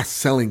Game Pass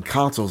selling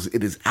consoles?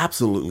 It is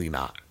absolutely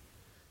not.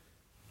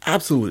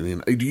 Absolutely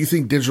not. Do you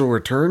think digital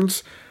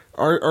returns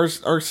are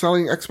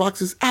selling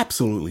Xboxes?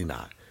 Absolutely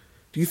not.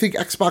 Do you think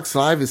Xbox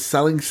Live is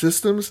selling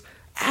systems?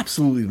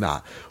 Absolutely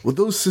not. What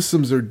those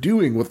systems are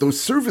doing, what those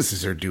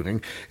services are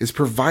doing, is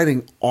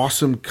providing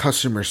awesome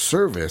customer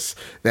service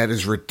that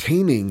is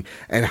retaining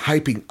and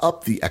hyping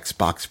up the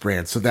Xbox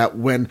brand so that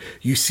when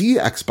you see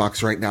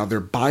Xbox right now, they're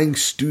buying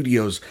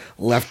studios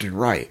left and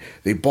right.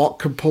 They bought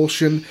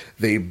Compulsion,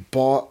 they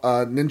bought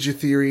Ninja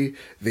Theory,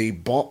 they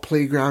bought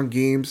Playground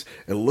Games.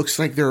 It looks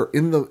like they're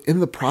in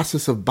the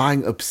process of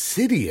buying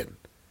Obsidian.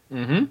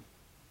 Mm-hmm.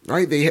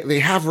 Right?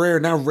 They have Rare.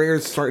 Now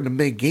Rare's starting to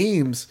make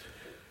games.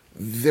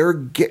 They're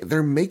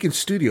making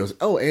studios.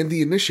 Oh, and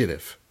the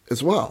Initiative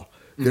as well.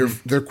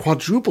 Mm-hmm. They're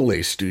quadruple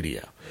A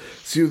studio.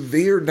 So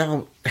they are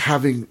now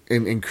having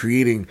and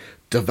creating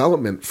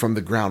development from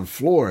the ground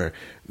floor.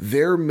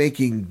 They're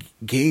making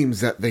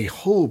games that they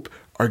hope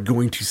are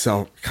going to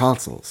sell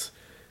consoles.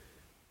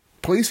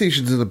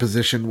 PlayStation's in a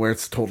position where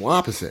it's the total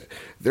opposite.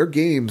 Their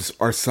games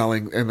are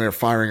selling and they're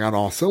firing on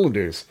all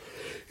cylinders.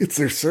 It's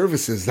their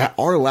services that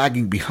are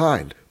lagging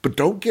behind. But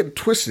don't get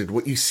twisted.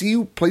 What you see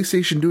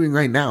PlayStation doing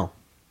right now,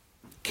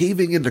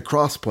 caving into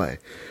crossplay,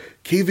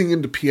 caving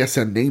into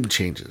PSN name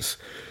changes.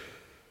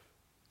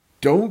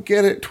 Don't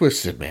get it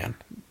twisted, man.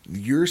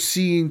 You're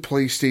seeing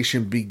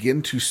PlayStation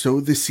begin to sow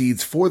the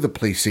seeds for the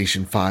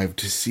PlayStation 5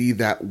 to see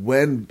that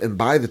when and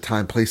by the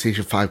time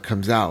PlayStation 5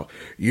 comes out,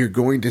 you're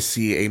going to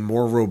see a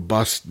more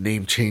robust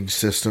name change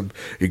system.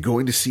 You're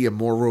going to see a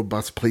more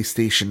robust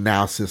PlayStation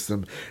Now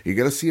system. You're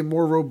going to see a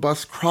more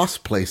robust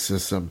crossplay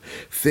system.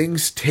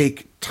 Things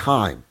take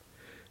time.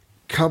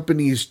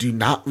 Companies do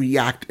not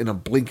react in a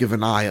blink of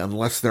an eye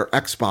unless their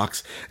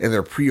Xbox and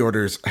their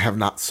pre-orders have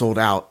not sold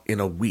out in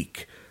a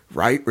week.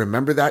 Right?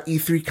 Remember that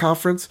E3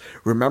 conference?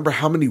 Remember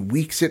how many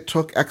weeks it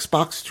took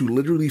Xbox to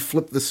literally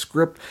flip the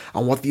script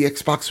on what the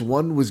Xbox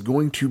One was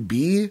going to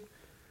be?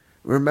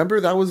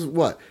 Remember that was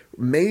what?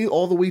 May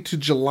all the way to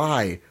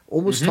July,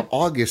 almost to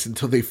August,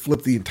 until they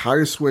flipped the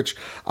entire switch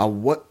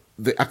on what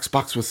the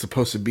Xbox was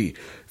supposed to be.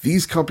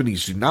 These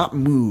companies do not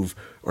move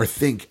or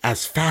think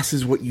as fast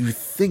as what you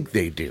think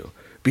they do.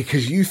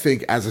 Because you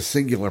think as a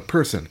singular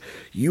person.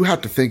 You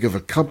have to think of a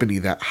company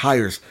that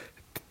hires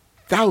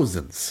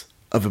thousands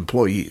of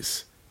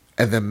employees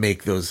and then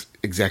make those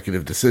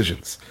executive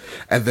decisions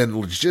and then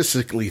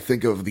logistically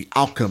think of the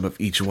outcome of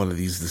each one of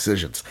these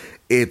decisions.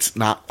 It's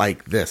not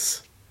like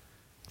this.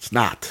 It's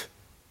not.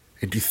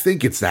 And do you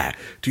think it's that?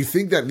 Do you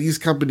think that these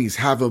companies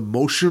have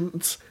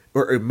emotions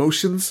or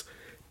emotions?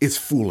 It's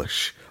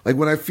foolish. Like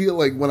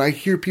when I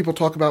hear people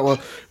talk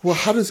about, well,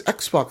 how does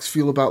Xbox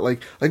feel about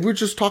like we were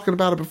just talking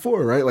about it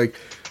before, right? Like,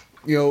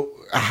 you know,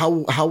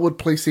 how would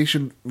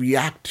PlayStation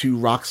react to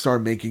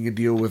Rockstar making a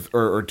deal with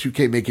or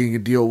 2K making a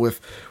deal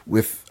with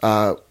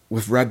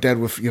Red Dead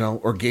with, you know,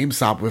 or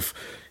GameStop with,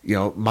 you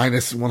know,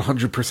 minus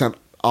 100%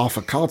 off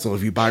a console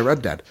if you buy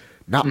Red Dead?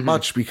 Not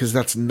much, because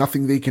that's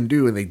nothing they can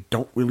do and they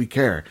don't really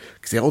care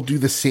because they all do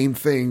the same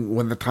thing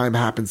when the time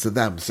happens to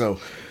them. So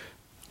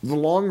the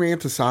long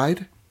rant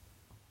aside,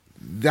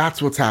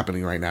 that's what's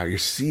happening right now. You're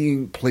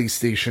seeing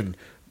PlayStation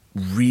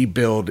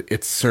rebuild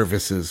its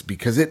services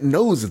because it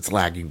knows it's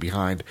lagging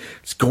behind.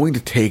 It's going to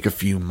take a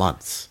few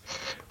months.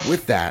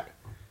 With that,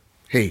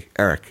 hey,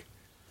 Eric,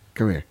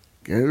 come here.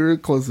 Get real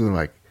close to the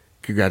mic.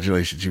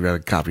 Congratulations, you got a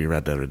copy of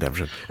Red Dead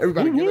Redemption.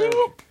 Everybody give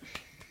it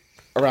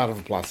a round of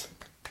applause.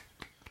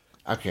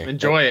 Okay.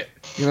 Enjoy it.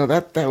 You know,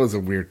 that was a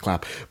weird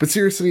clap. But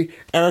seriously,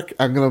 Eric,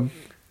 I'm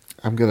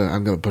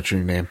gonna butcher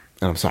your name,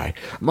 and I'm sorry.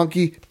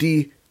 Monkey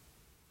D.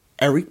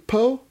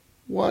 Ericpo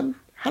one.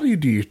 How do you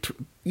do your?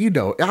 You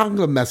know, I'm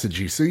gonna message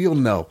you so you'll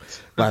know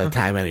by the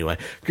time anyway.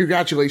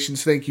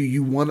 Congratulations, thank you.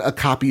 You won a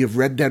copy of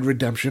Red Dead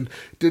Redemption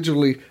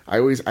digitally. I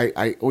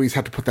always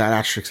have to put that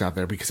asterisk out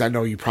there because I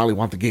know you probably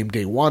want the game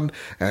day one,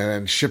 and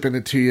then shipping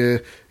it to you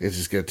is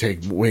just gonna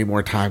take way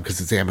more time because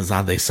it's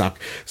Amazon. They suck.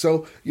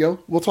 So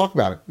we'll talk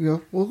about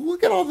it. We'll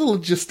get all the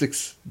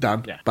logistics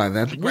done by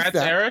then. Congrats,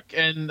 Eric,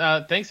 and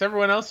thanks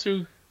everyone else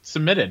who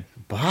submitted.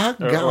 By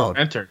God, or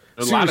entered.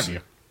 A lot of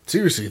you.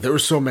 Seriously, there were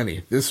so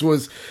many. This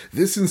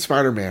and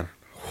Spider-Man.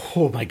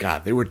 Oh my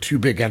God, there were 2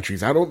 big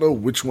entries. I don't know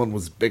which one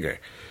was bigger,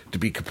 to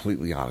be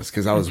completely honest,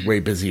 because I was way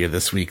busier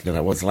this week than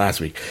I was last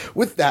week.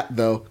 With that,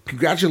 though,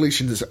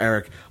 congratulations,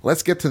 Eric.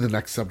 Let's get to the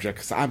next subject,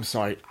 because I'm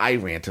sorry I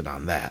ranted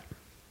on that.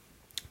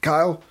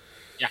 Kyle?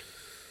 Yeah.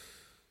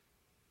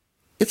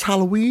 It's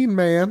Halloween,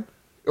 man.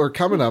 Or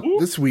coming up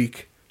this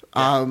week.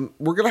 We're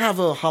going to have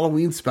a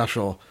Halloween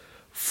special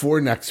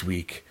for next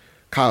week.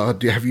 Kyle,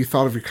 have you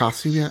thought of your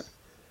costume yet?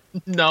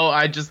 No,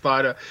 I just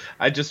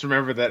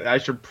remembered that I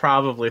should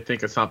probably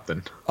think of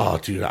something. Oh,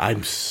 dude,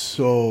 I'm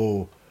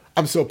so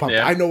pumped.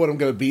 Yeah. I know what I'm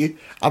going to be.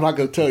 I'm not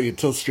going to tell you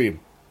until stream.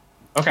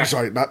 Okay.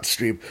 Sorry, not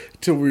stream,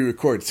 until we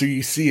record, so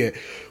you see it.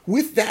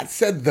 With that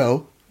said,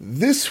 though,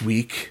 this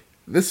week,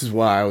 this is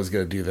why I was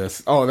going to do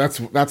this. Oh, that's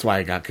why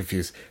I got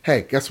confused.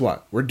 Hey, guess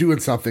what? We're doing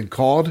something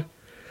called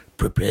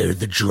Prepare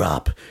the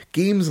Drop.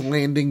 Games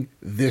landing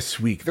this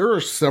week. There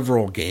are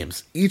several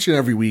games each and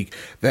every week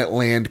that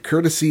land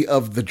courtesy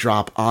of the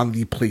drop on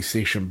the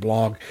PlayStation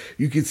blog.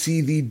 You can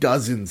see the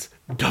dozens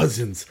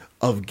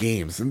of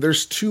games, and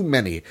there's too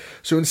many.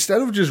 So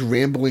instead of just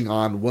rambling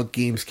on what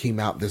games came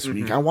out this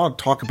week, I want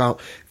to talk about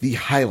the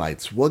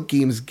highlights. What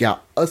games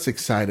got us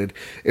excited?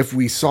 If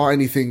we saw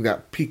anything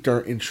that piqued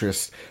our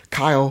interest.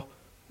 Kyle,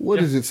 what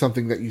is it,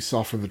 something that you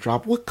saw from the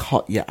drop? What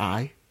caught your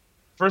eye?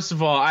 First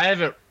of all, I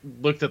haven't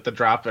looked at the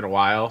drop in a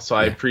while, so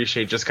I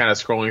appreciate just kind of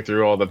scrolling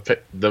through all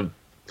the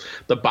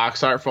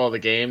box art for all the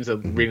games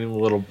and reading the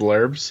little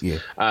blurbs.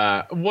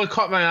 Yeah. What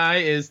caught my eye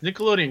is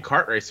Nickelodeon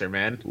Kart Racer,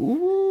 man.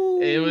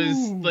 Ooh. It was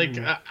like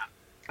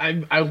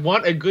I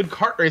want a good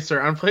kart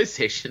racer on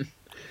PlayStation,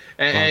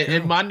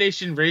 and Mod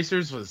Nation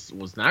Racers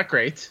was not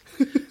great,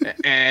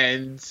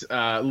 and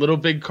Little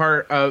Big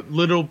Planet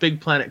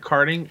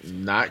Karting,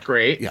 not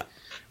great. Yeah.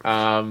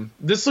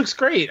 This looks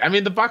great. I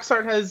mean, the box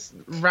art has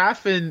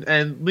Raph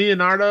and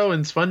Leonardo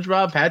and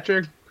SpongeBob,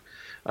 Patrick,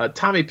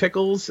 Tommy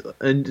Pickles,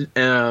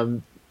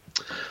 and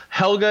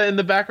Helga in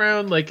the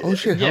background. Like, oh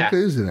shit, Helga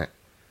is in it.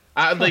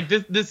 Like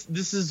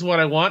this is what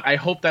I want. I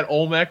hope that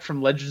Olmec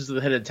from Legends of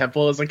the Hidden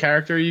Temple is a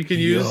character you can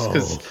use,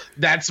 because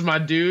that's my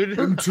dude.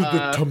 Into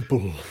the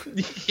temple.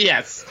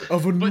 Yes.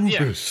 Of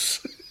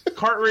Anubis.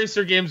 Kart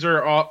racer games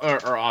are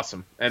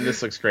awesome, and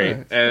this looks great.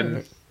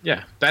 And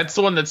yeah, that's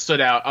the one that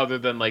stood out, other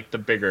than like the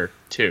bigger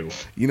 2.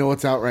 You know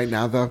what's out right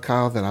now, though,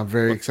 Kyle, that I'm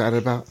very excited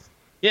about?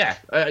 Yeah,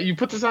 you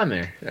put this on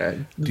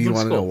there. Do you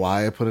want to know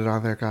why I put it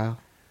on there, Kyle?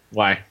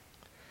 Why?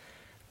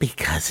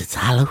 Because it's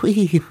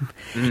Halloween.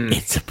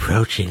 It's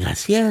approaching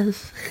us,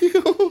 yes.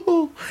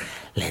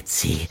 Let's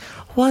see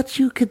what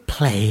you could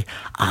play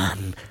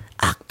on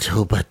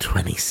October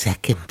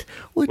 22nd,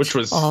 which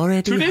was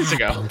already 2 days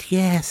happened. ago.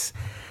 Yes,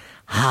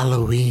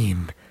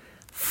 Halloween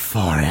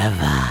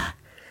forever.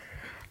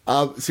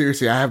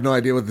 Seriously, I have no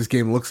idea what this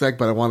game looks like,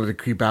 but I wanted to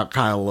creep out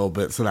Kyle a little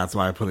bit, so that's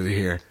why I put it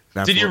here.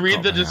 Did you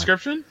read the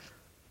description?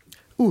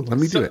 Ooh, let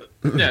me do it.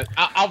 Yeah,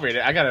 I'll read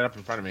it. I got it up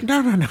in front of me.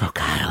 No,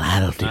 Kyle,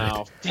 I'll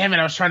do it. Damn it,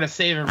 I was trying to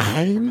save him.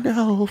 I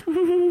know.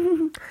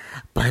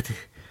 But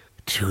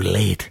too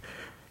late,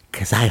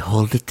 because I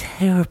hold a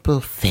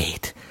terrible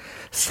fate.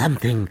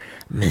 Something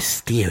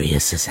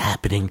mysterious is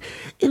happening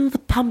in the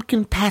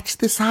pumpkin patch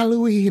this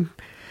Halloween.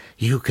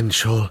 You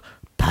control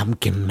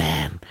Pumpkin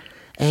Man,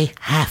 a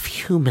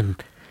half-human,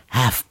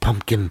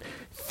 half-pumpkin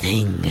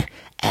thing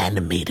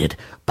animated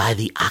by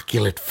the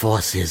occult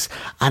forces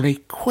on a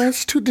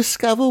quest to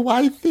discover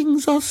why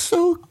things are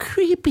so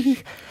creepy.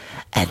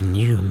 And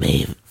you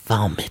may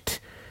vomit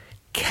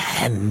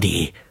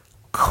candy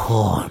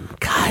corn,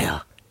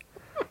 Kyle.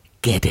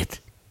 Get it?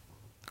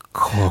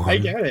 Corn. I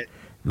get it.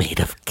 Made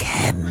of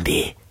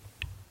candy.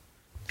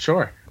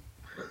 Sure.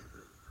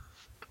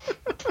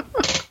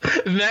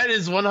 That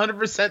is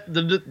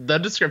 100% the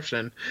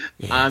description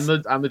on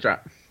the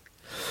drop.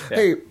 Yeah.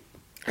 Hey,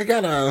 I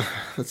gotta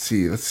let's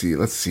see.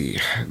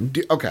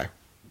 Okay,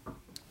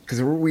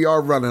 because we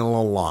are running a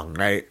little long,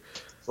 right?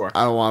 Sure.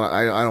 I don't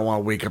want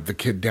to wake up the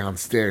kid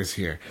downstairs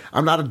here.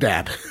 I'm not a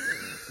dad.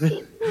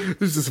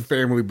 There's just a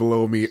family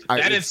below me.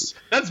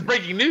 That's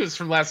breaking news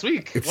from last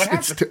week. What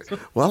happened?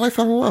 Well, I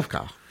fell in love,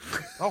 Kyle.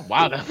 Oh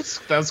wow, that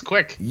was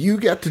quick. You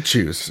get to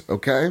choose,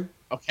 okay?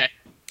 Okay.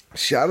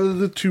 Shout out to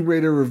the Tomb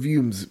Raider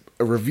reviews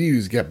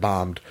get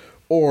bombed,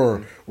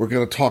 or we're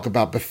going to talk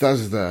about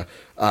Bethesda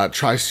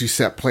tries to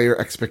set player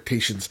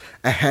expectations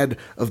ahead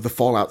of the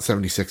Fallout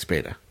 76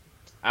 beta.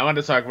 I want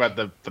to talk about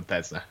the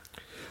Bethesda.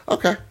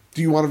 Okay.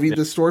 Do you want to read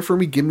this story for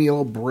me? Give me a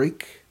little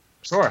break.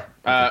 Sure.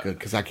 Okay, good,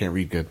 because I can't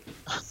read good.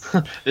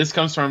 This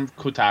comes from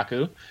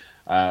Kotaku.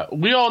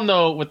 We all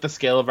know with the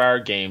scale of our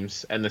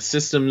games and the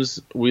systems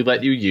we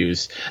let you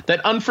use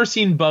that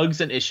unforeseen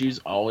bugs and issues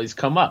always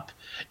come up.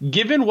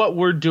 Given what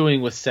we're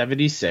doing with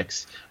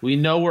 76, we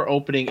know we're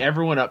opening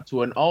everyone up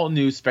to an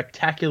all-new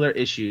spectacular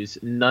issues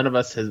none of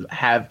us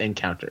have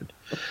encountered.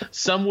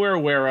 Some we're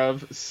aware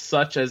of,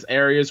 such as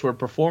areas where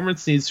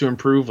performance needs to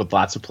improve with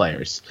lots of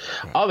players.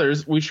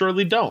 Others we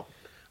surely don't.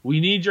 We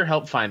need your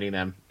help finding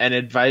them and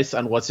advice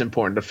on what's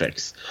important to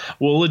fix.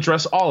 We'll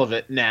address all of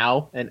it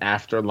now and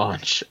after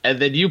launch. And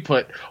then you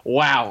put,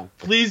 wow,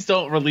 please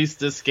don't release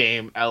this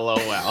game,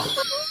 LOL.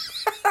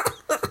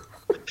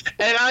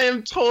 And I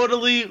am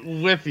totally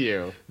with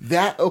you.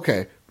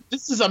 Okay.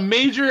 This is a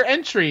major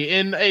entry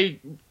in a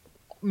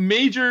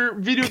major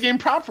video game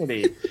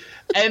property.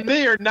 And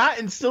they are not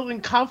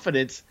instilling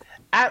confidence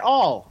at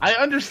all. I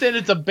understand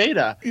it's a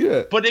beta,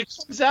 but it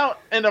comes out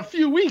in a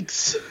few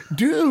weeks.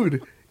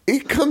 Dude,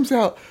 it comes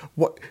out.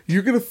 What,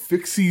 you're going to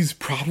fix these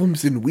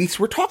problems in weeks?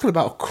 We're talking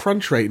about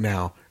crunch right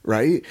now,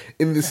 right?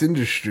 In this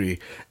industry,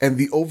 and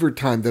the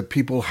overtime that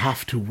people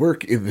have to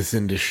work in this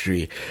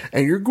industry.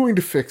 And you're going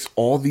to fix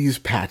all these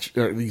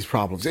these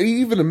problems. And you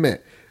even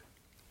admit,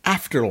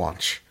 after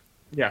launch.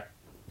 Yeah.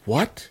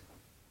 What?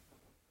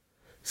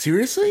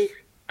 Seriously?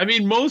 I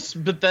mean,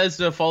 most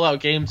Bethesda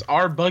Fallout games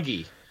are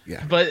buggy.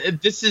 Yeah.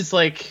 But this is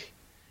like,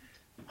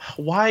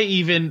 why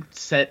even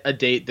set a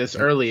date this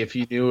early if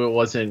you knew it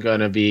wasn't going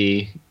to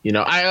be, you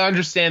know, I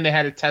understand they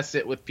had to test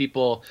it with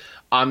people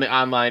on the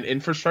online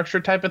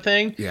infrastructure type of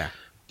thing. Yeah.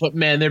 But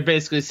man, they're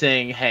basically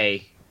saying,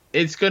 hey,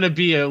 it's going to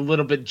be a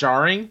little bit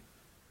jarring.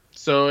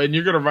 So, and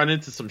you're going to run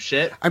into some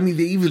shit. I mean,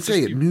 they even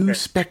say it, new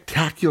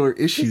spectacular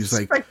issues.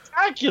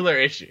 Spectacular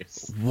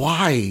issues.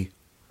 Why?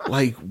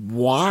 Like,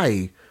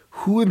 why?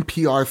 Who in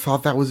PR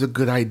thought that was a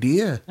good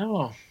idea?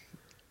 No.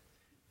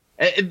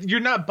 You're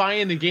not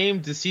buying the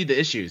game to see the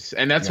issues,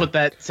 and that's what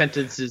that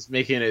sentence is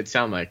making it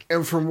sound like.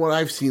 And from what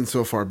I've seen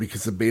so far,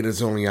 because the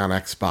beta's only on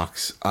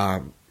Xbox,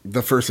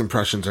 the first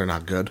impressions are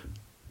not good.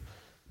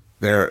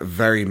 They're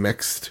very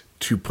mixed,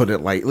 to put it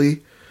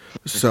lightly.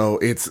 So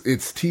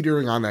it's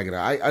teetering on negative.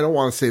 I don't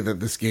want to say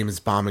that this game is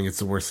bombing, it's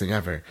the worst thing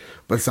ever,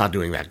 but it's not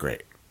doing that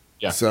great.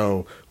 Yeah.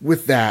 So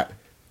with that,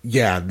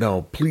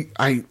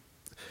 please,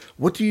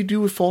 what do you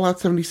do with Fallout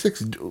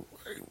 76?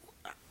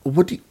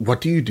 What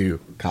do you do,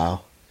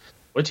 Kyle?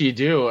 What do you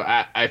do?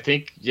 I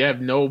think you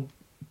have no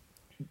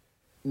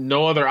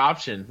other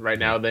option right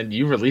now than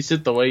you release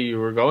it the way you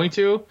were going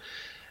to,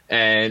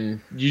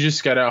 and you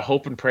just gotta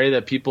hope and pray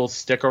that people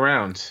stick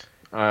around,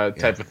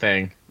 type of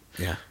thing.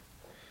 Yeah.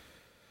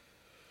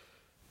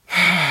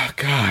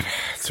 God,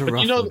 it's a rough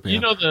one, man. You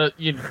know the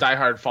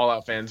diehard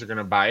Fallout fans are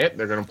gonna buy it.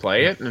 They're gonna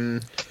play it,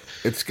 and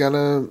it's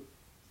gonna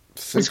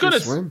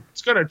swim.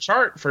 It's gonna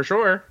chart for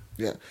sure.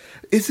 Yeah.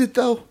 Is it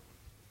though?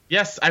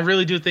 Yes, I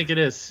really do think it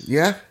is.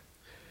 Yeah.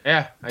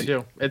 Yeah, I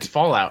do. It's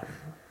Fallout.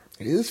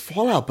 It is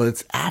Fallout, but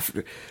it's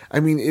after. I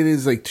mean, it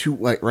is like 2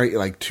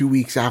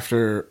 weeks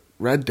after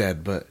Red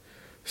Dead, but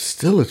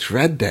still, it's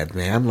Red Dead,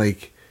 man.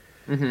 Like,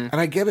 and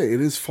I get it. It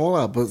is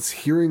Fallout, but it's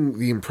hearing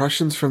the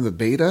impressions from the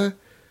beta,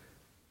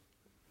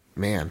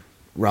 man,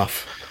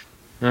 rough.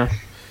 Yeah.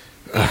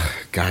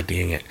 God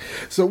dang it.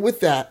 So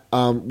with that,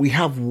 we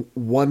have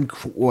one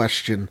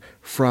question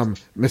from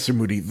Mr.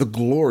 Moody, the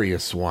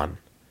glorious one.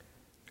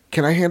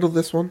 Can I handle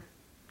this one?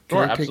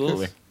 Sure,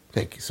 absolutely.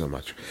 Thank you so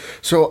much.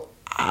 So,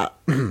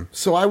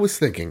 so I was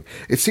thinking,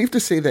 it's safe to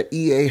say that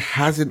EA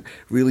hasn't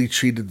really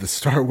treated the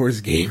Star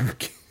Wars game.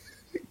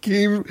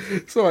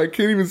 So I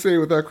can't even say it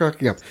without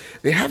cracking up.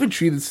 They haven't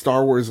treated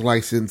Star Wars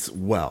license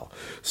well.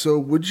 So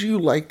would you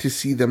like to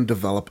see them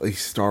develop a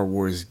Star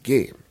Wars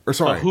game? Or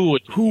sorry, who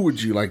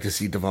would you like to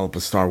see develop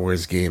a Star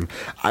Wars game?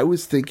 I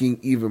was thinking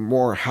even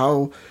more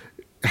how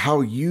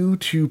you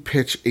two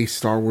pitch a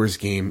Star Wars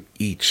game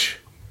each.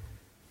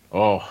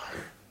 Oh.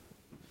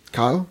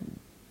 Kyle?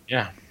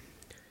 Yeah.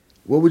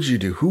 What would you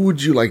do? Who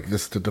would you like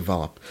this to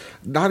develop?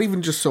 Not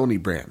even just Sony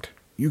brand.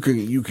 You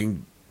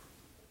can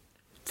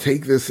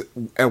take this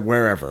at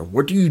wherever.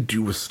 What do you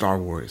do with Star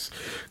Wars?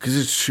 Because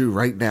it's true,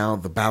 right now,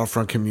 the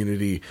Battlefront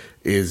community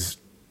is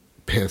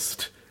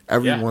pissed.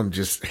 Everyone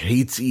just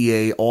hates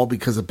EA, all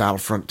because of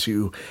Battlefront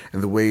 2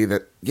 and the way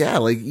that,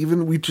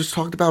 even we just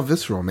talked about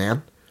Visceral,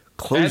 man.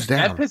 Closed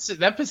down.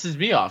 That pisses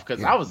me off,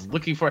 because I was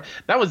looking for...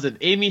 That was an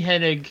Amy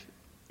Hennig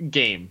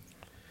game.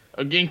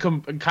 A game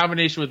in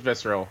combination with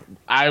Visceral.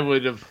 I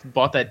would have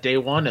bought that day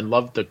one and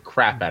loved the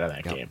crap out of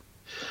that game.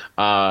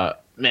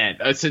 Man,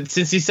 since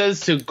he says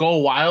to go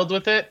wild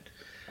with it,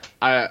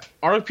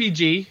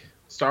 RPG,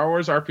 Star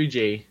Wars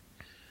RPG,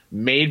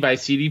 made by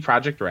CD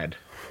Projekt Red,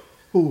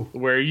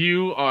 where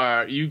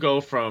you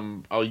go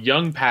from a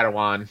young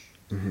Padawan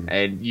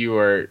and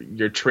you're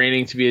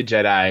training to be a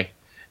Jedi,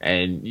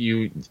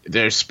 and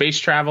there's space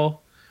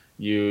travel,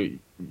 you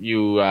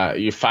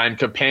find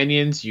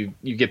companions, you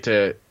get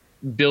to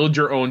build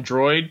your own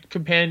droid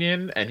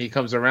companion, and he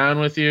comes around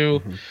with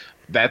you.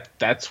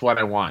 That's what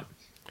I want.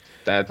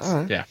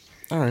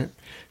 All right.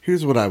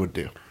 Here's what I would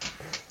do.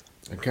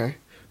 Okay?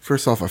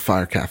 First off, I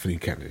fire Kathleen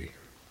Kennedy.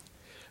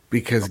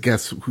 Because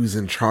guess who's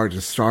in charge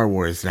of Star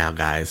Wars now,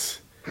 guys?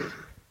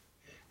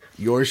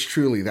 Yours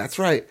truly. That's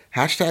right.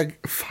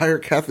 Hashtag fire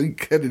Kathleen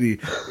Kennedy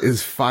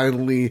is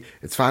finally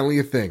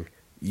a thing.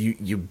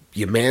 You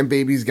man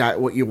babies got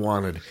what you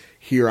wanted.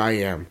 Here I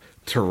am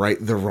to right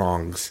the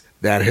wrongs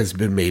that has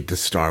been made to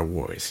Star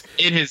Wars.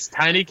 In his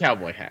tiny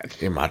cowboy hat.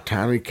 In my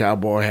tiny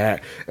cowboy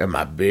hat and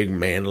my big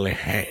manly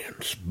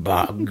hands.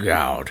 By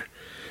God.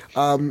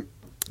 And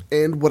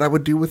what I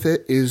would do with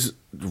it is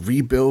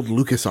rebuild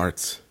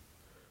LucasArts.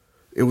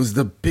 It was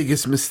the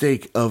biggest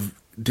mistake of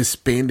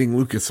disbanding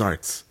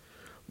LucasArts.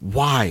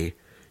 Why?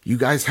 You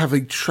guys have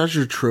a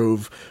treasure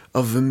trove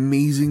of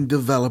amazing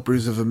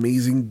developers of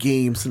amazing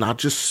games, not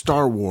just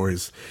Star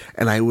Wars.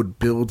 And I would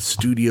build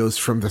studios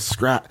from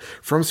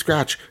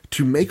scratch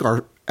to make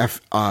our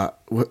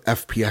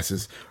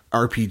FPSs,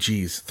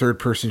 RPGs,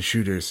 third-person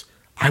shooters.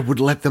 I would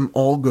let them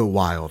all go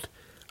wild.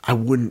 I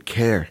wouldn't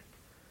care.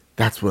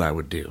 That's what I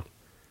would do.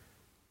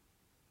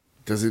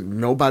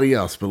 Nobody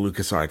else but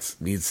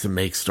LucasArts needs to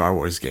make Star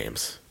Wars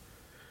games.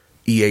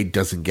 EA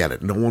doesn't get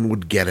it. No one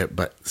would get it,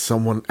 but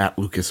someone at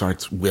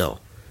LucasArts will.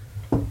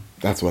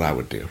 That's what I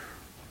would do.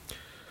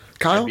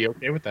 Kyle? I'd be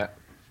okay with that.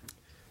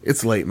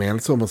 It's late, man.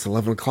 It's almost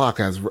 11 o'clock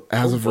as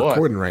of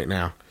recording right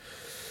now.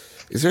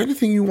 Is there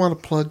anything you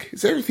want to plug?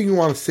 Is there anything you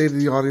want to say to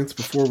the audience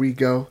before we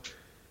go?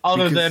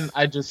 Other than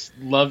I just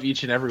love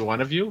each and every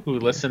one of you who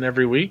listen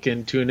every week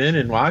and tune in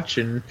and watch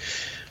and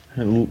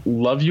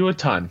love you a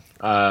ton.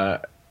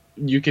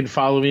 You can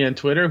follow me on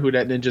Twitter,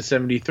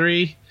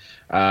 WhoDatNinja73.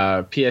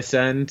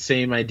 PSN,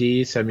 same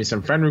ID. Send me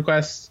some friend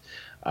requests.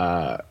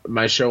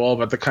 My show, All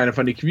About the Kind of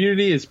Funny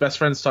Community, is Best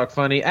Friends Talk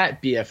Funny at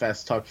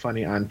BFS Talk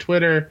Funny on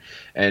Twitter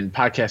and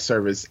podcast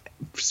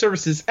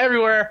services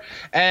everywhere.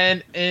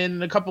 And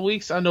in a couple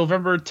weeks, on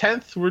November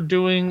 10th, we're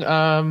doing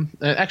an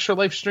Extra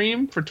Life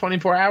stream for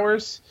 24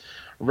 hours,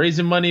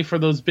 raising money for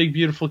those big,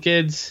 beautiful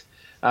kids.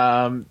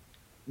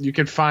 You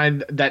can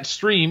find that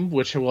stream,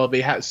 which will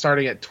be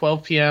starting at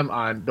 12 p.m.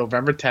 on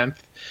November 10th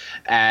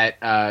at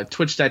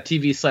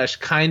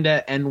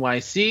twitch.tv/kinda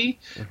NYC.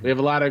 We have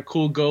a lot of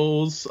cool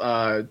goals.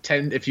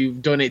 If you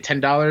donate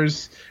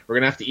 $10, we're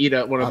going to have to eat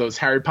one of those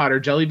Harry Potter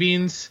jelly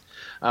beans.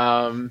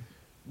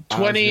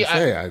 20.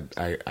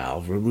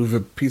 I'll remove a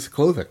piece of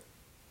clothing.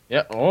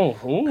 Yeah.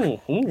 Oh,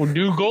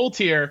 new goal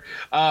tier.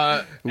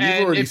 You've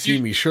already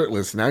seen me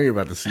shirtless. Now you're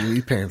about to see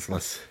me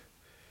pantsless.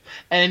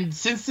 And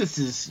since this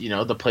is,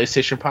 the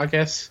PlayStation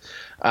podcast,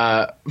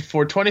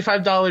 for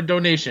 $25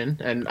 donation,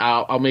 and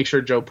I'll make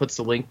sure Joe puts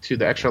the link to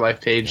the Extra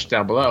Life page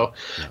down below,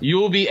 you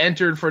will be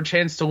entered for a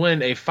chance to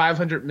win a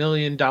 $500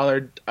 million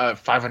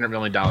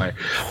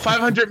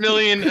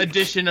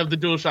edition of the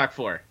DualShock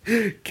 4.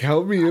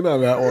 Count me in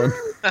on that one.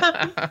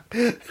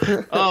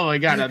 Oh my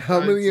God. How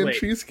many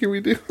entries can we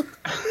do?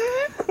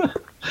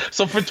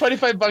 So for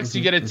 $25,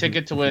 you get a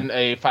ticket to win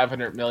a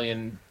 $500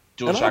 million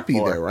DualShock 4. And I'll be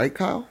there, right,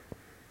 Kyle?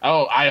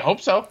 Oh, I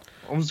hope so.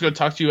 I'm just going to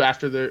talk to you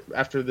after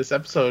this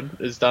episode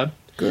is done.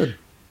 Good.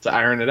 To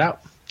iron it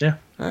out. Yeah.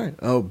 All right.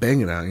 Oh,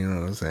 bang it out. You know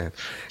what I'm saying?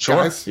 Sure.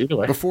 Guys, either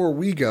way. Before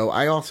we go,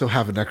 I also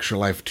have an Extra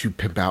Life to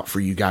pimp out for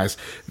you guys.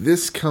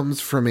 This comes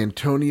from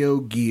Antonio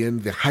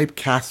Guillen, the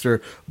Hypecaster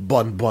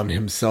Bun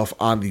himself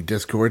on the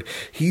Discord.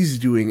 He's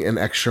doing an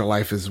Extra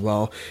Life as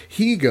well.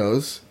 He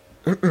goes...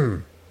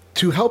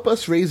 To help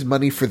us raise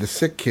money for the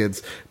sick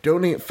kids,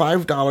 donate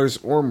 $5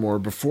 or more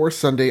before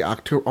Sunday,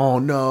 October... Oh,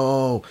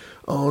 no.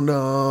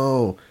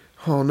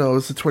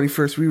 It's the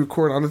 21st. We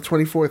record on the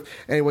 24th.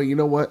 Anyway, you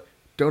know what?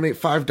 Donate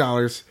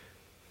 $5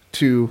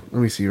 to...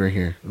 Let me see right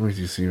here.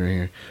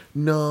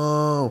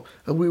 No.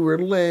 We were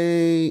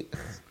late.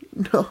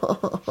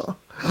 No.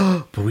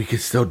 But we can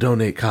still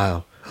donate,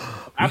 Kyle.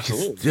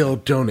 Absolutely. We can still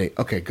donate.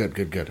 Okay,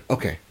 good.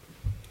 Okay.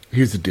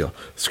 Here's the deal.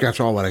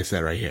 Scratch all what I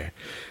said right here.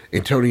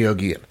 Antonio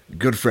Guillen,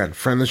 good friend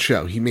of the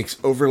show. He makes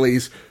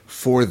overlays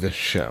for the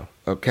show,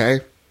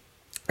 okay?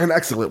 And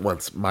excellent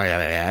ones, might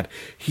I add.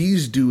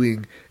 He's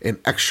doing an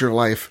Extra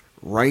Life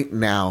right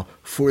now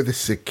for the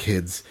sick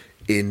kids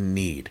in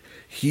need.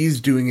 He's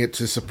doing it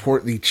to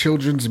support the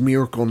Children's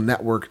Miracle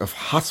Network of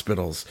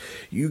hospitals.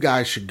 You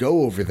guys should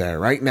go over there.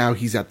 Right now,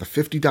 he's at the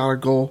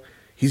 $50 goal.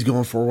 He's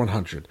going for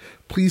 $100.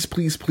 Please,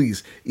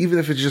 even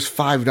if it's just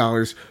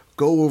 $5,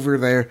 go over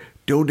there,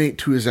 donate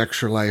to his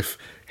Extra Life.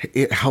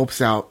 It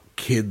helps out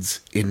kids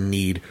in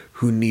need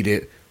who need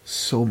it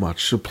so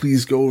much. So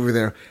please go over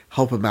there,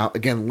 help him out.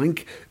 Again,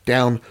 link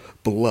down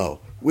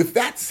below. With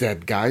that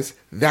said, guys,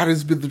 that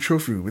has been the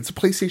Trophy Room. It's a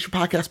PlayStation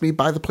podcast made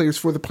by the players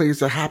for the players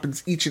that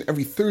happens each and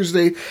every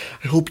Thursday.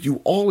 I hope you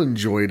all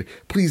enjoyed.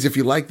 Please, if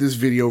you like this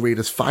video, rate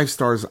us 5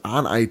 stars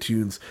on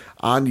iTunes,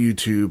 on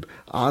YouTube,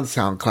 on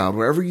SoundCloud,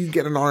 wherever you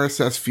get an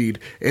RSS feed.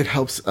 It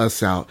helps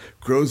us out,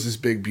 grows this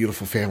big,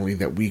 beautiful family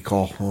that we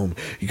call home.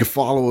 You can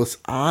follow us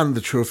on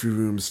the Trophy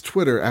Room's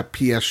Twitter at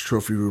PS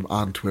Trophy Room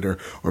on Twitter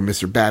or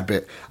Mr.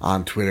 Badbit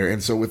on Twitter.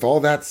 And so with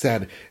all that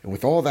said, and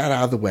with all that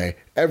out of the way,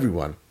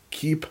 everyone,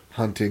 keep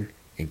hunting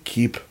and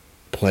keep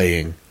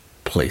playing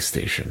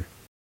PlayStation.